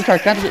 Cancel the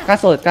charge, cancel it,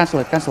 cancel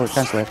it, cancel it,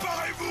 cancel it.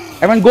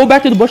 Everyone go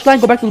back to the bush line,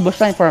 go back to the bush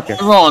line for up here.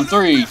 Everyone,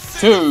 3,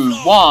 2,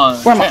 1,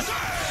 Form up.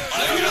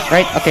 chant.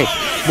 Right, okay.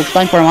 Bush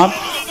line, form up.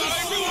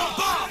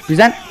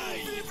 Present.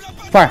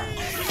 Fire.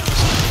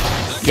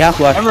 Yeah,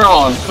 flush.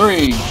 Everyone,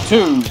 3,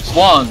 2,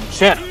 1,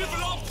 chant.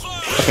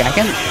 Okay,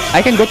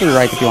 I can go to the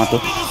right if you want to.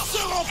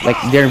 Like,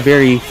 they're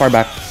very far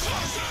back.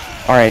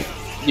 Alright.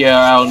 Yeah,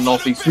 out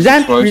northeast.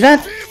 Present, Close.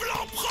 present.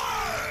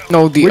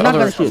 No, the We're not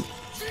other. gonna shoot.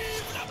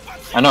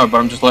 I know, but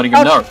I'm just letting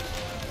them know.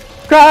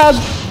 Crowd!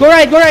 Go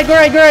right, go right, go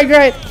right, go right, go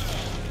right.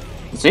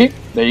 See?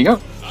 There you go.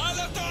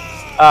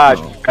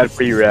 Got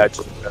free red.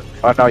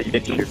 Oh no, you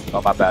didn't shoot.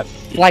 Oh my bad.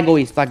 Flag go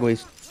east, flag go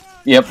east.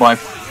 Yep, bye.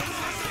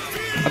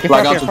 Okay, Flag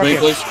fire out here, to fire B, here.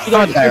 please. First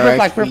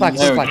flag, first flag,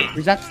 There first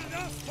we flag. Present.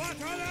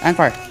 And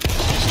fire.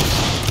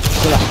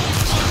 Go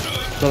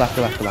left. Go left,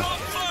 go left, go left.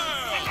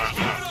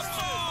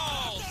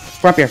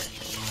 From up here.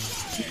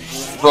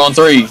 Everyone,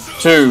 3,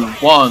 2,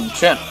 1,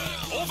 chant.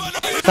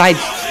 Sides.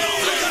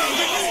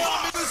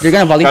 They're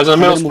gonna volley. Guys in the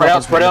middle,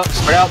 They're spread gonna out, move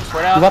spread out,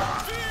 spread out, spread Move out. up.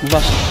 Move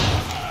up.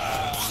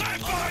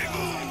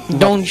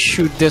 Don't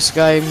shoot this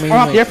guy. Form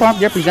up there,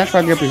 present,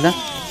 from up there, present.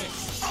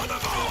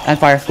 And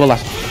fire. Go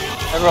left.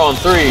 Everyone,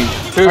 3,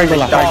 2, Fire, go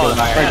left, fire, go 1.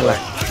 left, fire, go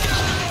left.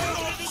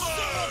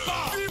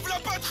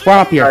 Form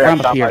up here,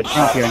 form up here, form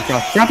up here and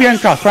cross. Form up here and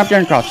cross, form up here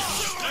and cross.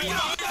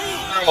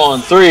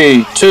 Everyone,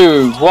 3,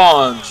 2,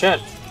 1,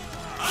 chant.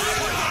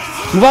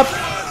 Move up.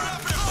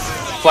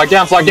 Flag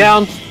down, flag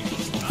down.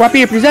 Form up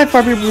here, present,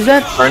 form up here,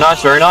 present. Very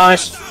nice, very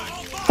nice.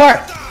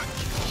 Fire.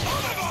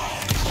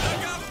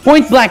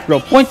 Point blank, bro,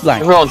 point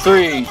blank. Everyone,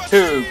 3,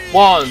 2,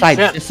 1, Sides,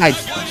 chant. just sides,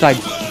 sides.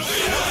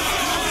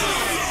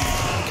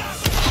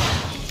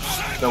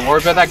 Don't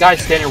worry about that guy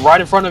standing right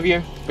in front of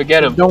you.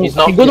 Forget him. He's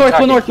not Okay, go north, go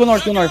attacking. north, go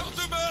north, go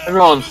north.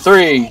 Everyone,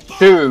 3,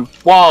 2,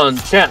 1,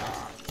 chant.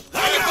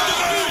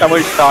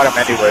 Somebody shot him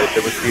anyways.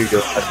 It was you,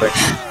 I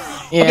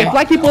think. Yeah. Okay,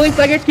 flag keep pulling,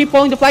 flaggers keep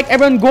pulling the flag.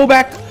 Everyone go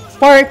back.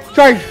 Fire,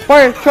 charge,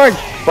 fire, charge.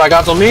 Flag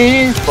outs on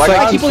me. Flag Flag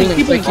outs. Keep pulling,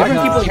 keep pulling, Flag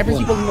everyone keep out. pulling,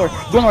 everyone keep pulling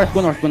north. Go north,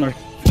 go north, go north.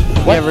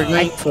 What? Yeah, we're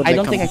going for I the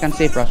don't think I com- can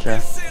save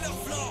Prussia.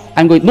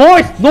 I'm going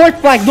north, north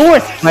flag,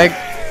 north. Like,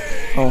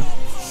 oh,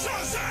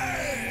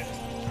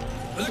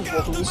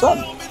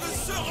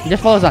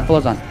 Just follow us on, follow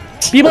us on.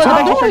 People at the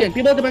back to sergeant,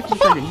 people at the back to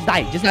sergeant. Just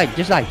die, just die,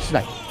 just die, just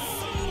die.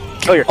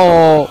 Kill yourself.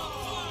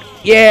 Oh,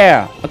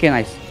 yeah. Okay,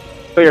 nice.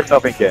 Kill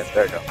yourself in game.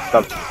 There you go.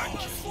 Stop.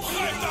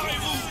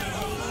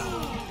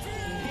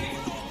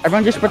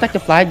 Everyone just protect the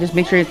flag. Just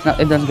make sure it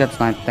doesn't get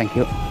sniped. Thank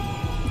you.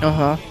 uh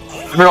huh.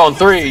 Everyone,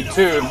 3,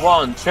 2,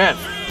 1, chant.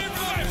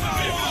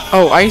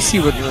 Oh, I see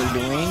what you're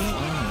doing.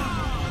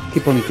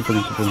 Keep pulling, keep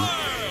pulling, keep pulling.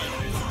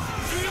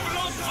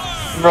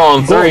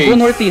 Everyone, Go, 3. go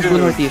northeast, go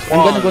 2, northeast. I'm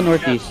 1. gonna go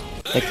northeast.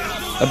 Like,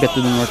 a bit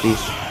to the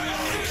northeast.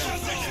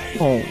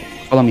 Oh.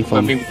 Follow me,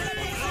 follow me.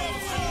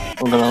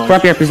 We're gonna Far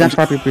up here, present,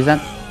 far up here,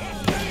 present.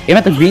 Aim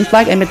at the green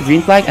flag, aim at the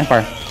green flag, and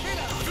far.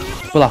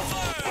 Pull off.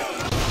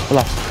 Pull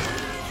off.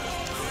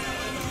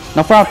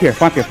 Now far up here,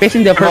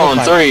 facing the purple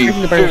Everyone, flag. 3,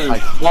 Facing the purple 2,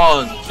 flag.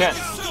 1, 10.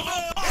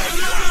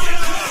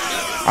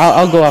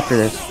 I'll go after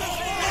this.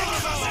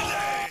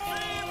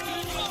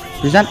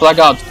 Present. Flag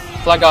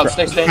out,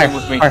 stay standing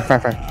with me. Fire.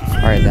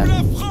 Alright then.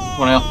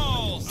 One out.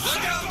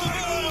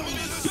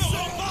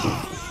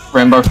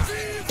 Rainbow.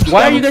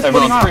 Why are you guys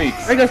pulling Everyone, off? 3,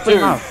 Why are you guys pulling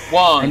 2, off?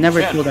 1. I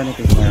never 10. killed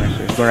anything with my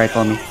rangers. Go right,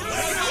 follow me.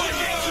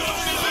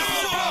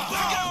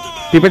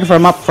 Prepare to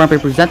form up, front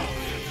present.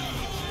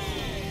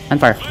 And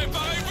fire.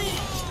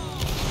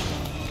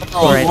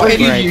 Everyone, why did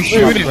 3, you 2,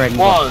 shoot it?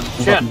 1,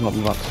 10.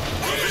 Move up.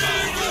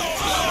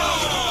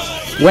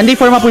 When they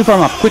form up, we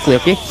form up. Quickly,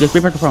 okay? Just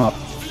prepare to form up.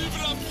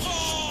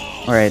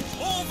 Alright.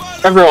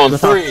 Everyone, Go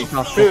south, 3, go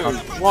south, 2, go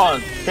south.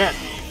 1, 10.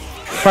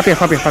 Front here.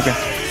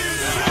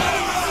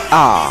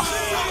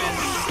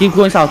 Ah. Keep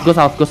going south, go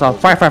south.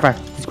 Fire.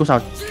 Let's go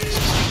south.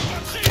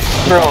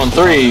 Everyone,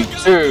 3,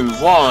 2,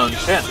 1,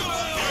 10.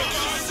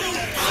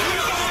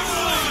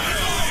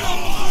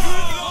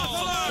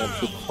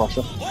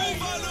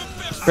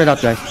 Spread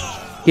out, guys.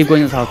 Keep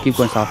going south.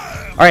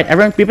 Alright,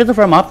 everyone, prepare to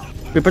form up.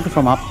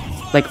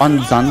 Like on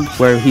Zun,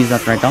 where he's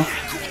at right now.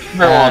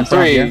 Everyone, from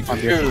 3, here, from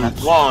 2, here.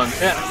 1,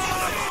 10.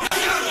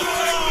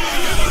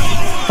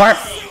 Fire!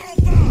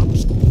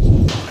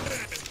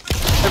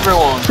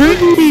 Everyone,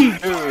 3,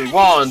 2,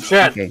 1,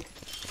 10. Okay.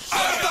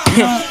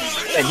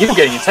 And you're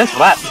getting intense for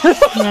that.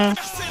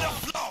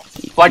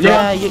 Flag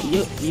Yeah, down.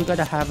 you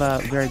gotta have a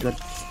very good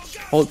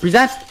hold.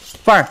 Present!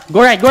 Fire!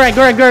 Go right! Go right!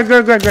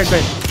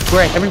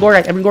 Everyone go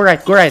right!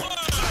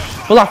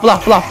 Pull off!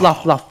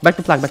 Back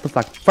to flag!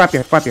 Far up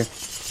here! Back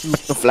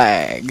to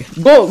flag.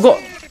 Go!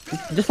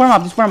 Just form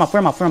up! On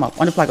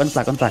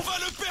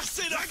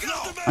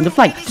the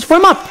flag! Just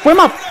form up!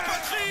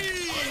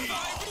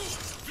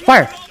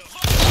 Fire!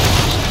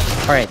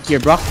 Alright, here,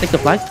 Brock, take the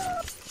flag.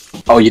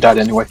 Oh, you died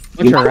anyway.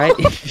 Watch your right.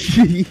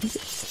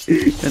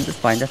 That's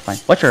fine.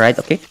 Watch your right,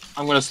 okay?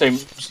 I'm gonna stay.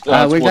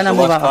 We're gonna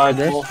move out after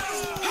this.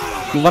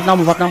 Move up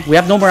now. We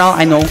have no morale,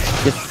 I know.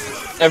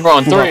 Just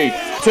Everyone, Move 3,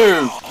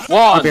 2,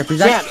 1, Up here,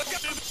 present. 10.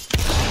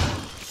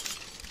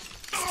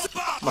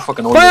 My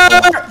fucking order.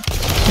 fire!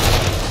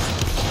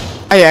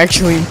 I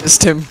actually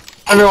missed him.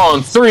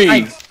 Everyone,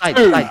 3, Side,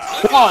 2, side.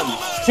 1,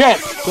 10.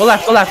 Go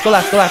left.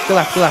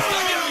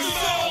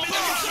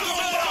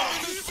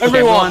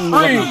 Everyone, move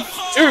up 3, now.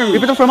 2,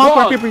 People from up,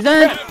 1,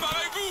 present.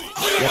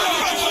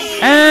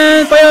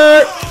 And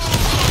fire!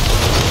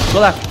 Go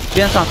left.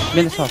 Behind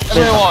the south.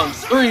 Everyone,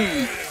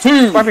 3,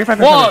 2, Fire.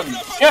 1,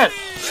 10.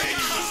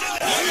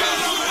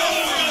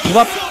 Move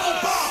up.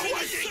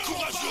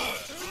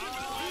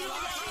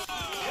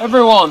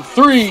 Everyone,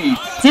 3,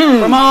 2,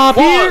 From up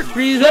 1. here.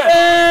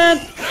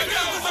 Present.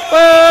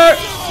 Fire!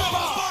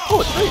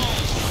 Oh, it's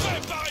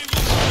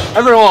 3.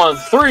 Everyone,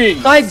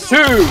 3, Sides. 2, I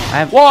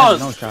have 1,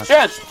 no shot.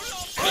 10.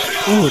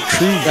 Ooh, a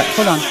tree. Yeah,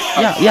 hold on.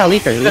 Yeah,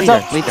 later.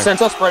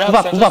 Send us spread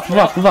out. Move up.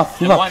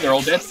 Never mind, they're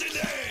all dead.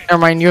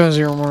 Never mind, you have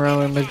 0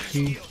 morale in the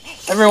tree.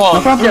 Everyone,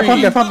 No, from there,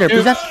 3, from there. 2,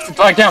 Present.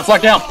 Flag down. Sun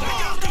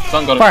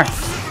got it. Fire.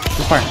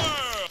 Just fire.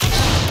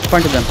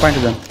 Fire to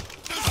them.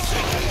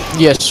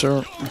 Yes,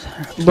 sir.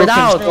 Spread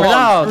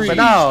out. 3,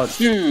 Side.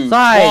 2,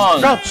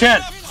 1, Drop.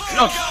 10.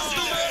 No,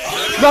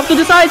 Drop to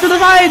the side.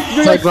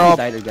 You're Flag drop.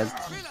 died again.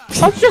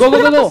 let's just Go. put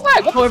it on the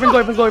flag. What Go, the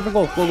everyone fuck? go.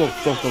 Everyone,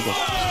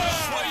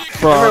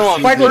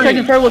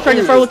 Fire will charge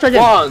in. 3, 2,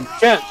 1,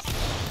 10.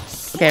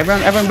 Okay,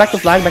 everyone back to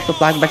flag.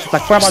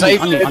 Form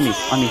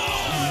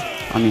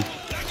on me.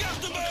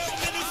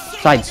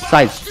 Sides.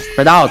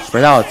 Spread out.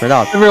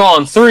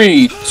 Everyone,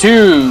 3,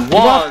 2,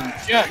 1,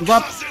 10. Move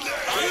up.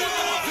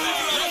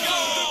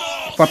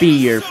 Puppy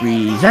here,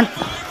 present.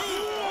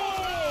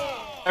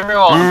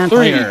 Everyone, And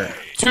 3, fire.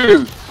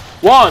 2,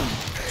 1,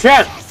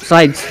 10.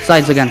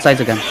 Sides again.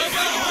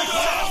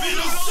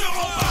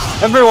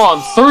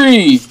 Everyone,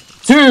 3,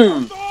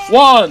 2,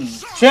 1,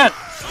 10.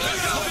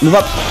 Move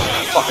up.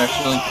 Fuck,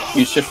 actually,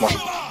 use shift one.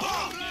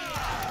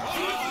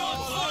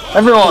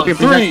 Everyone, Okay,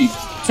 3,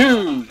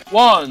 2,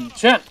 1,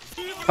 10.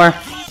 Fire.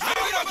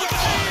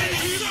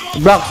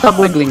 Brock, stop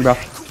wiggling, bro.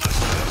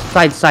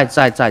 Sides.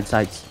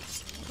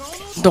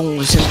 Don't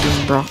listen to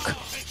him, Brock.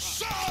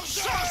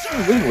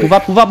 Move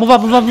up.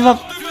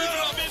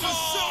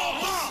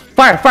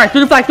 Fire, to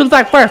the flag,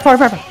 fire.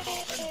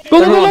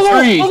 Go. Everyone,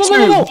 3,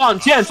 2, 1,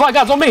 10. Flag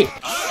guys on me.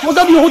 Hold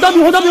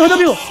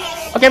W.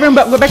 Okay, everyone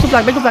back to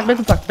flag.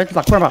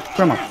 Form up.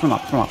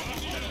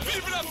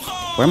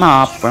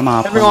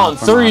 Everyone,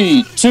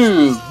 3,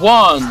 2,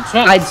 1,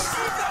 10. Sides.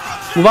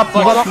 Move up.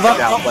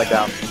 Flag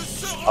down.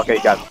 Okay,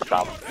 you got it.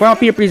 Stop. Form up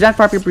here, present.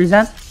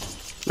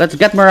 Let's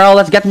get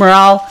morale.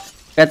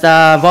 Get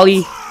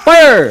volley.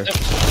 Fire!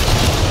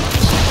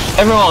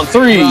 Everyone,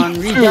 3, Run,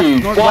 2,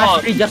 Northwest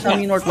 1. 3, just on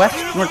me, Northwest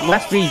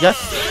 3,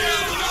 just.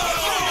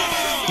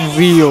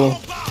 Real.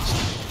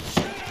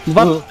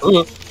 But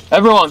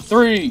Everyone,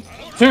 3,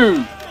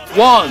 2,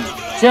 1,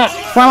 check.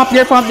 form up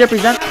there,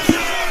 present.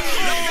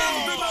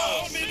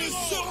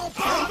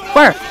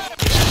 Fire!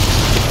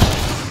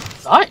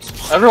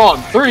 Nice.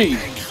 Everyone, 3,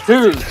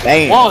 2,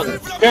 Damn. 1,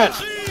 check.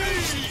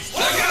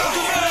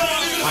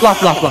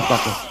 Bluff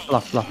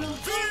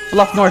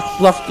north,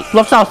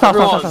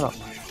 south.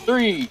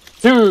 3,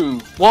 2,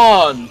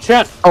 1,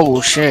 check.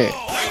 Oh shit.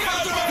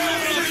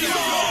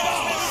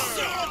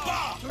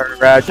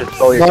 Rad, just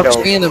stole your Box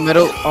kill. me in the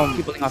middle.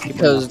 Keep pulling off.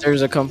 Because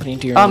there's a company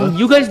to your left.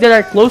 You guys that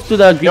are close to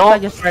the green Yo,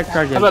 flag, just start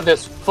charging. How about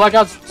this? Flag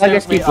out, I stand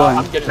guess with me. keep going.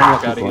 I'm getting the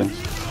fuck out of here.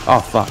 Oh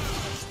fuck.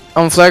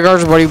 Flag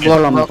guards, buddy,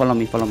 block. Follow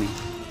me.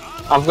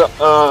 I've got,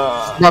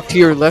 Block to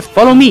your left.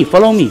 Follow me.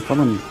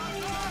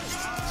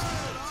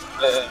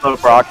 Hello,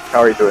 Brock. How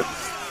are you doing?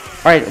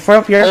 Alright, for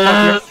up here,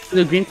 to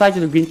the green flag,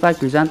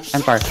 present,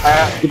 and fire.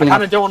 I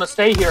kinda don't wanna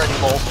stay here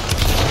anymore.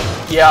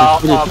 Yeah,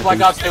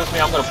 flag out, stay with me,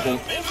 I'm gonna pull.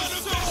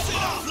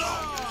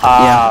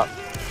 Yeah,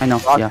 I know,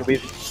 Brock, yeah.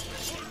 leave.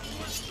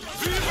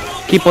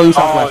 Keep pulling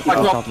southwest, I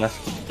dropped- southwest.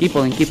 Keep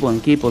pulling. I don't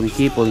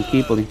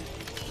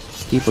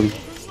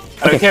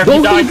care if Go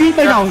you to die. the green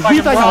flag now,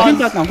 Fucking run.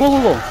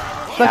 Go.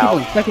 Flag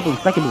keep pulling.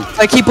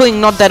 Flag, keep pulling,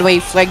 not that way.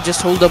 Flag,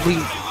 just hold W.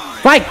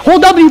 Flag,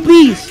 hold W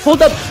please!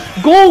 Hold up!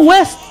 Go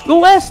west,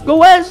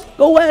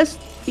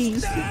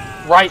 please.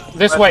 Right,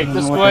 this way, I don't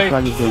this know what the way.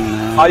 flag is doing,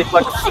 man.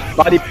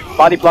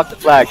 Body block the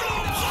flag.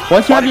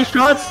 Once you have your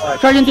shots,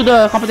 charge into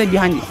the competent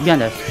behind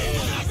us.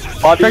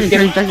 Body, Charge.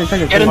 Get inside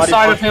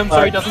of him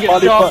so he doesn't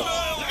get shot.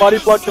 Body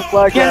block the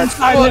flag. Get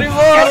inside of him.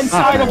 Get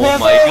inside of Oh him.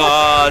 my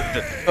god.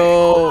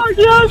 Oh,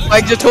 Yes.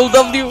 Flag, just hold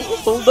W.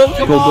 Hold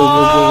W. Go.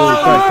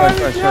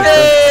 Charge.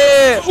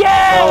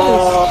 Yeah.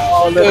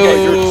 Oh, look at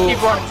you.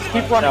 Keep running.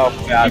 Keep running. Oh,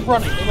 God. Keep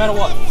running, no matter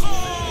what.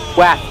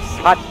 Whack.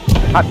 Hot.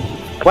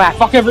 Whack.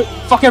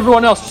 Fuck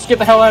everyone else. Just get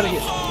the hell out of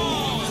here.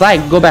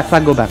 Flag, go back. Yeah,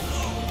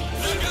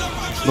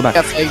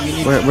 Flag, you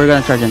need. We're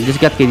gonna charge him. Just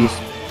get KDs.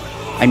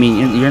 I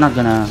mean, you're not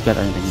gonna get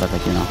anything, but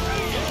like, you know.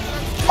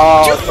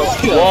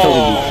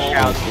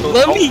 Whoa.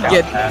 Let me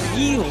get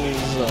heals.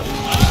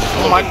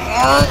 Oh my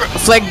god.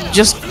 Flag,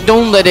 just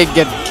don't let it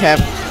get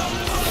capped.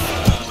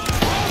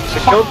 The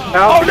kill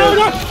now Oh no,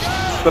 no.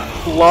 the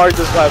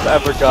largest I've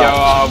ever got.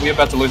 Yo, we're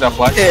about to lose our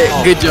flag.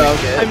 Oh. Good job.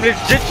 I'm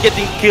legit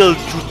getting killed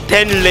through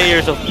 10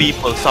 layers of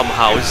people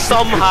somehow.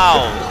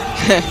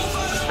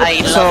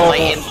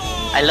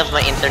 I love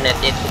my internet.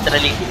 It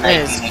literally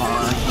Yes.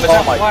 Let's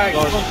have my flag.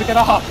 God. Go pick it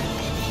up.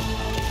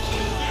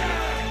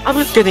 I'm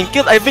just getting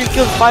killed. I've been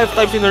killed 5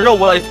 times in a row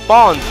while I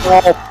spawned.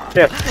 Oh,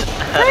 shit.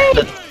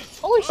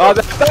 Holy shit. Oh,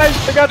 that's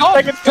nice. I got the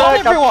second Go tag.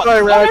 everyone. I'm sorry,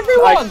 Go Rad.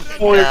 everyone. I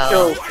stole your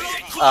kill.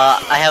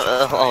 I have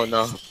oh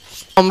no.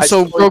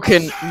 So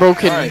broken,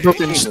 Alright,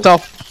 Jesus.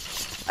 stop.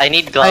 I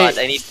need God.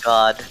 I need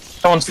God.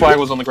 Someone's flag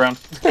was on the ground.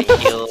 Thank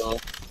you.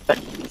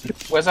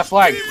 Where's that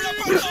flag?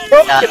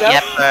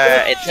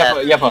 Yepper, it's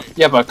Yeppa,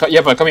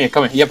 come here,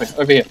 Yeppa,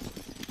 over here.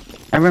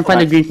 Everyone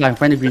find the green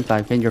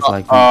flag, find your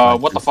flag.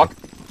 What the fuck?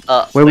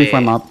 Where we wait.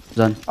 form up,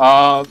 Zon?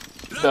 Oh,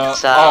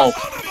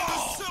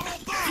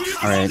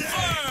 Alright.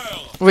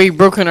 Wait,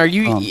 broken. Are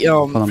you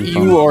follow me.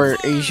 you or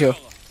Asia?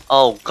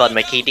 Oh god,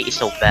 my KD is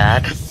so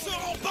bad.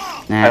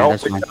 Nah, I hope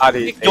that's it's fine. not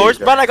easy. George,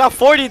 man, I got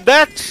 40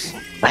 deaths.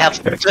 I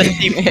have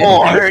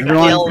 24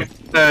 Everyone- kills.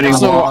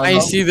 So I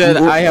see that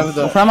I have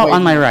the. Form up wait,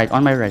 on my right,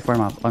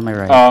 form up, on my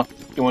right.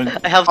 you want?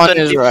 I have On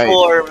his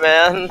 24,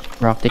 man.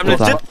 Rock, take I'm the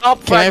legit flag.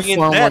 top Can I flagging in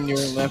form on death. your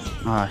left?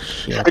 Ah,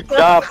 shit. Good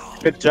job.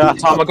 Good job.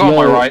 Atama, go on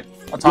my Yo. right. Yo,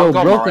 Atama, go on my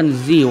right. Broken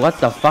Z, what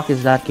the fuck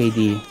is that,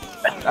 KD?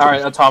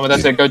 Alright, Atama,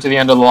 that's it. Go to the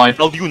end of the line.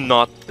 How do you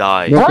not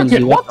die? Broken Z,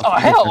 Broken, what what the the fuck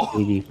is hell? that,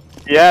 KD?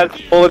 He has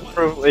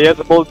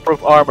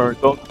bulletproof armor.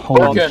 Don't Holy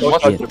Broken, shit.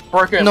 what's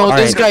Broken? No,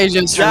 what's this Alright. guy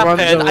just Japan,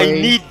 runs away. I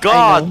need know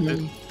God.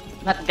 him.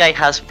 That guy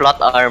has plot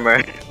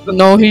armor.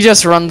 No, he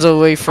just runs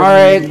away from.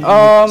 Alright, me.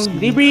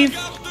 debrief.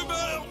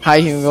 Hi,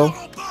 Hugo.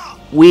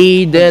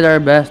 We did our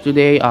best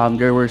today.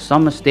 There were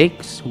some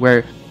mistakes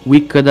where we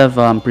could have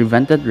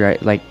prevented,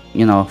 right? Like,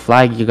 you know,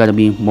 flag, you gotta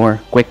be more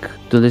quick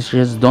to this.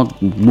 Just don't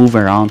move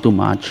around too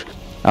much.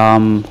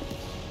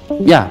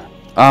 Yeah.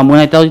 When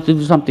I tell you to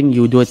do something,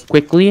 you do it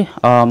quickly.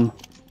 The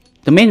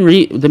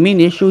main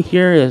issue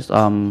here is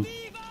I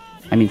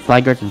mean,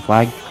 flag guards and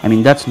flag. I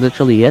mean, that's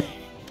literally it.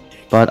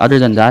 But other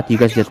than that, you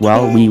guys did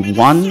well. We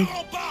won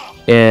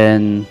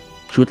in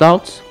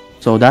shootouts,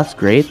 so that's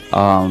great.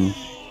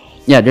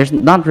 Yeah, there's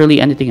not really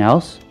anything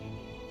else.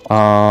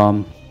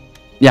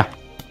 Yeah,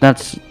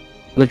 that's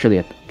literally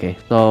it. Okay,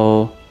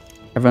 so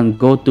everyone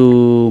go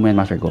to main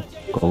master. Go.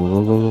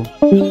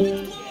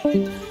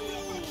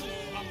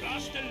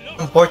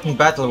 Important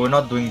battle, we're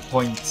not doing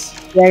points.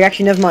 Yeah,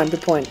 actually, never mind.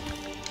 Good point.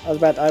 I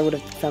would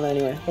have found that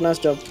anyway. Well, nice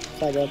job,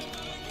 flag guard.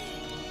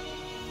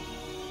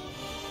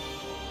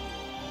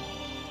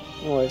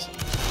 No worries.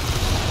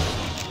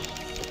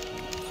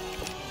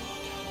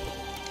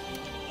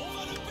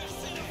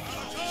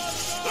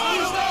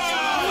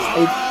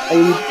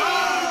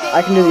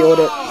 I can do the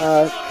audit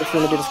if you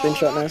want to do the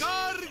screenshot now.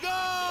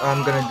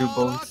 I'm gonna do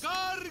both.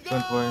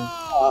 Don't worry.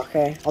 Oh,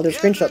 okay. I'll do a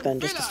screenshot then,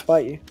 just to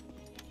spite you.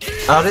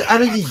 I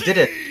already did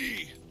it.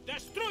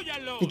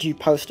 Did you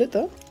post it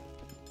though?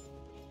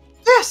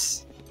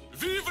 Yes!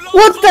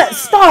 What's that?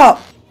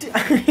 Stop!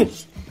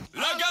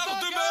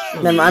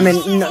 No, I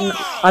mean, no,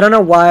 I don't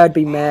know why I'd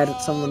be mad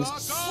at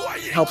someone's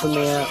helping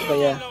me out, but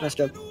yeah, nice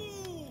job.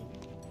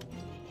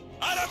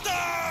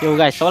 Yo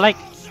guys, so like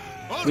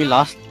we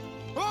lost.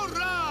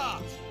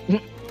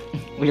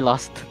 We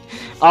lost.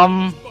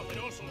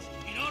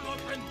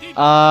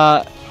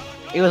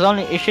 It was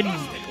only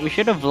we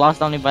should have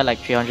lost only by like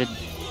 300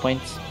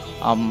 points.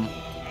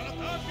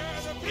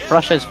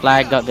 Prussia's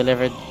flag got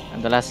delivered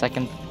in the last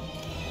second.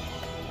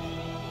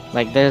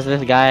 Like there's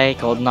this guy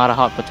called Not a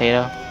Hot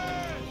Potato.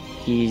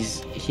 He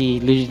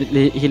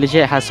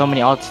legit has so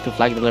many ults to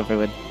flag deliver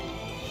with.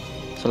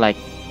 So like,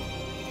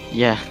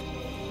 yeah.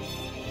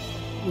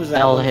 Was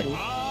that L one? hit.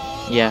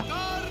 Yeah.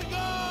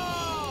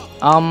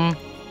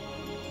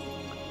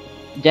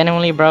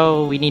 Genuinely,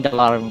 bro, we need a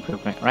lot of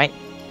improvement, right?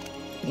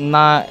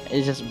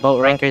 It's just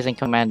boat rankers and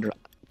command,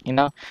 you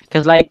know?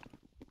 Cause like,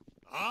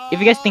 if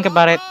you guys think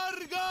about it,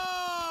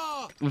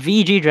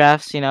 VG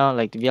drafts, you know,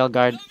 like the VL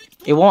guard,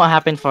 it won't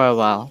happen for a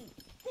while.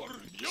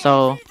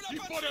 So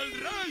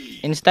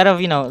instead of,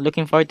 you know,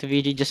 looking forward to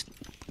VG,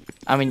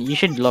 I mean, you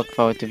should look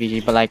forward to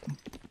VG, but like,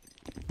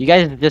 you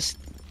guys just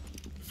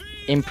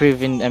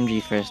improve in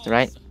MG first,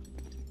 right?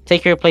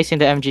 Take your place in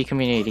the MG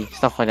community,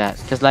 stuff like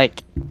that. Cause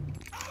like,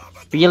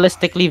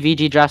 realistically,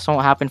 VG drafts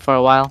won't happen for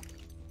a while.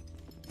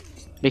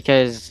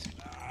 Because,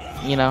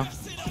 you know,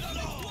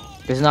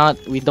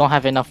 we don't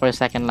have enough for a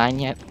second line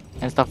yet,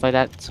 and stuff like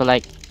that. So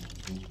like,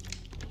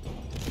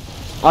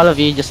 all of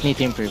you just need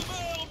to improve,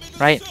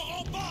 right?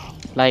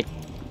 Like,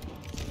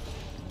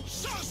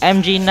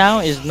 MG now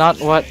is not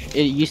what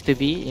it used to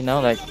be, you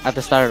know, like at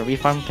the start of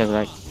Reform, because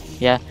like,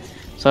 yeah.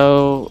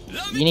 So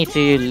you need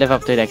to live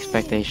up to the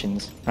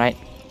expectations, right?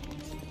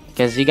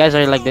 Because you guys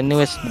are like the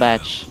newest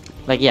batch.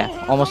 Like,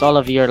 yeah, almost all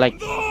of you are like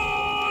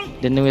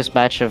the newest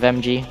batch of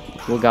MG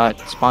who got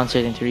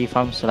sponsored into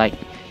Reform. So like,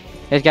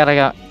 you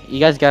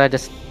guys gotta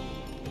just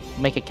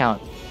make it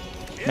count.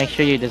 Make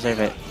sure you deserve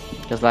it.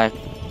 Just like,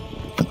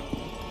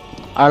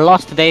 our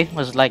loss today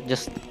was like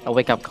just a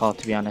wake-up call,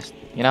 to be honest,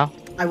 you know?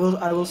 I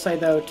will say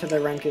though to the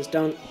rankers,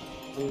 don't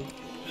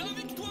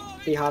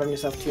be hard on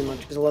yourself too much,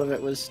 because a lot of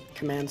it was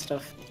command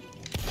stuff.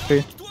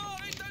 True.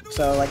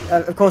 So like,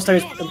 of course there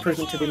is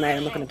improvement to be made,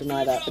 I'm not going to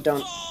deny that, but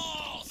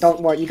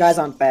don't worry, you guys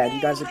aren't bad, you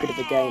guys are good at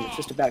the game, it's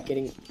just about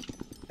getting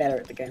better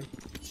at the game.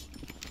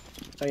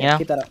 So yeah,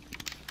 keep that up.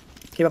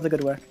 Keep up the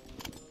good work.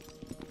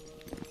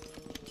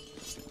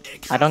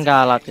 I don't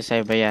got a lot to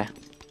say, but yeah.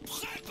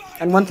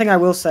 And one thing I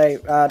will say,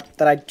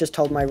 that I just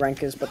told my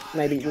rankers, but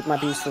maybe it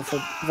might be useful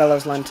for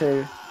Velo's line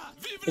too,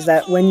 is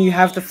that when you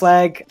have the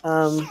flag,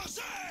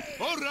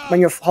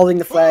 when you're holding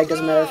the flag,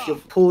 doesn't matter if you're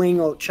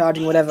pulling or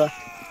charging, whatever,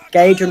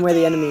 gauge on where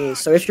the enemy is.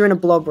 So if you're in a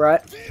blob, right,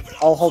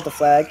 I'll hold the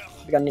flag.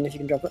 Begun in if you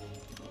can drop it.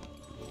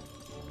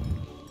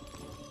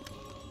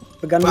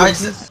 Begun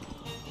it's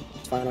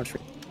fine, I'll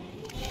treat.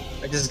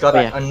 I just got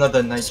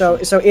another nice. So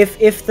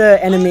if the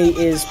enemy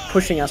is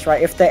pushing us,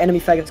 right, if the enemy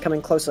flag is coming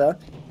closer,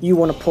 you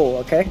want to pull,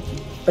 okay?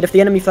 But if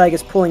the enemy flag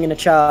is pulling in a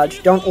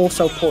charge, don't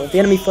also pull. If the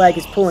enemy flag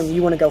is pulling,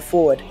 you want to go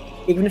forward.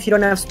 Even if you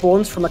don't have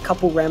spawns from a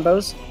couple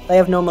Rambos, they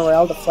have no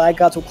morale, the flag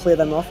guards will clear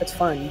them off, it's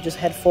fine. You just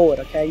head forward,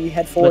 okay? You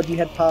head forward, you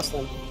head past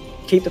them.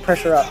 Keep the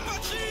pressure up.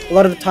 A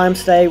lot of the times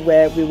today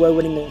where we were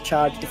winning the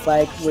charge, the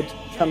flag would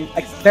come,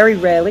 like, very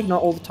rarely,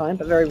 not all the time,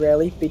 but very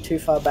rarely, be too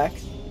far back.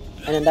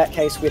 And in that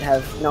case, we'd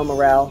have no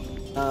morale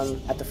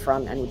at the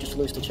front and we'd just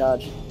lose the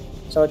charge.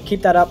 So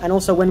keep that up, and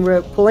also when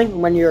we're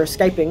pulling, when you're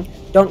escaping,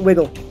 don't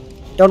wiggle.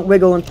 Don't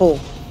wiggle and pull.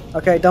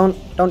 Okay, don't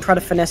try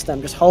to finesse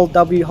them. Just hold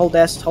W, hold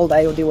S, hold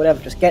A, or do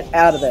whatever. Just get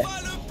out of there.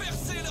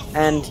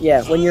 And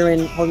yeah, when you're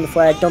in holding the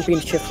flag, don't be in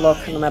shift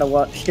lock no matter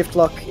what. Shift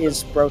lock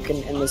is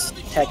broken in this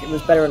tech. It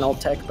was better in old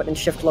tech, but in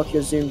shift lock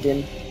you're zoomed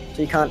in,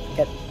 so you can't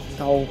get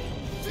the whole,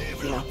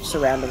 you know,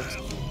 surroundings.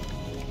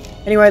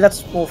 Anyway,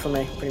 that's all for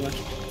me, pretty much.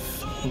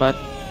 But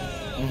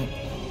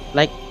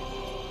like,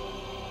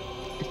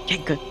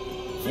 get good,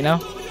 you know?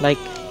 Like,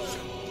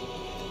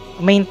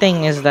 main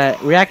thing is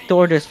that react to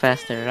orders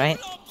faster, right?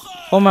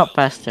 Form up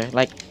faster.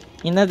 Like,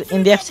 in the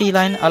FC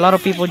line, a lot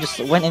of people just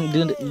went and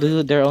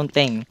do their own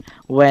thing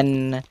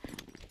when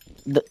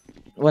the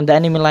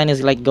enemy line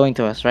is like going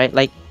to us, right?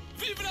 Like,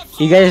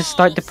 you guys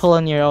start to pull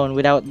on your own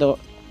without the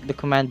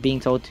command being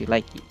told to.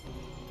 Like,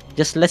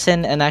 just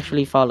listen and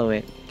actually follow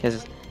it,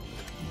 because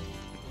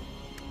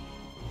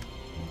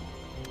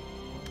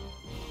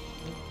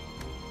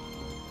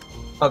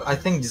I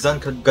think Zan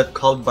could get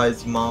called by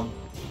his mom.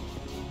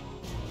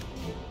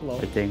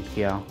 I think,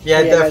 yeah.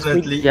 Yeah, guys,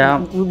 definitely.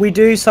 we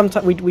do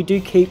sometimes we do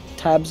keep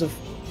tabs of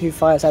who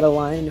fires out of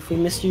line, and if we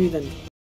miss you, then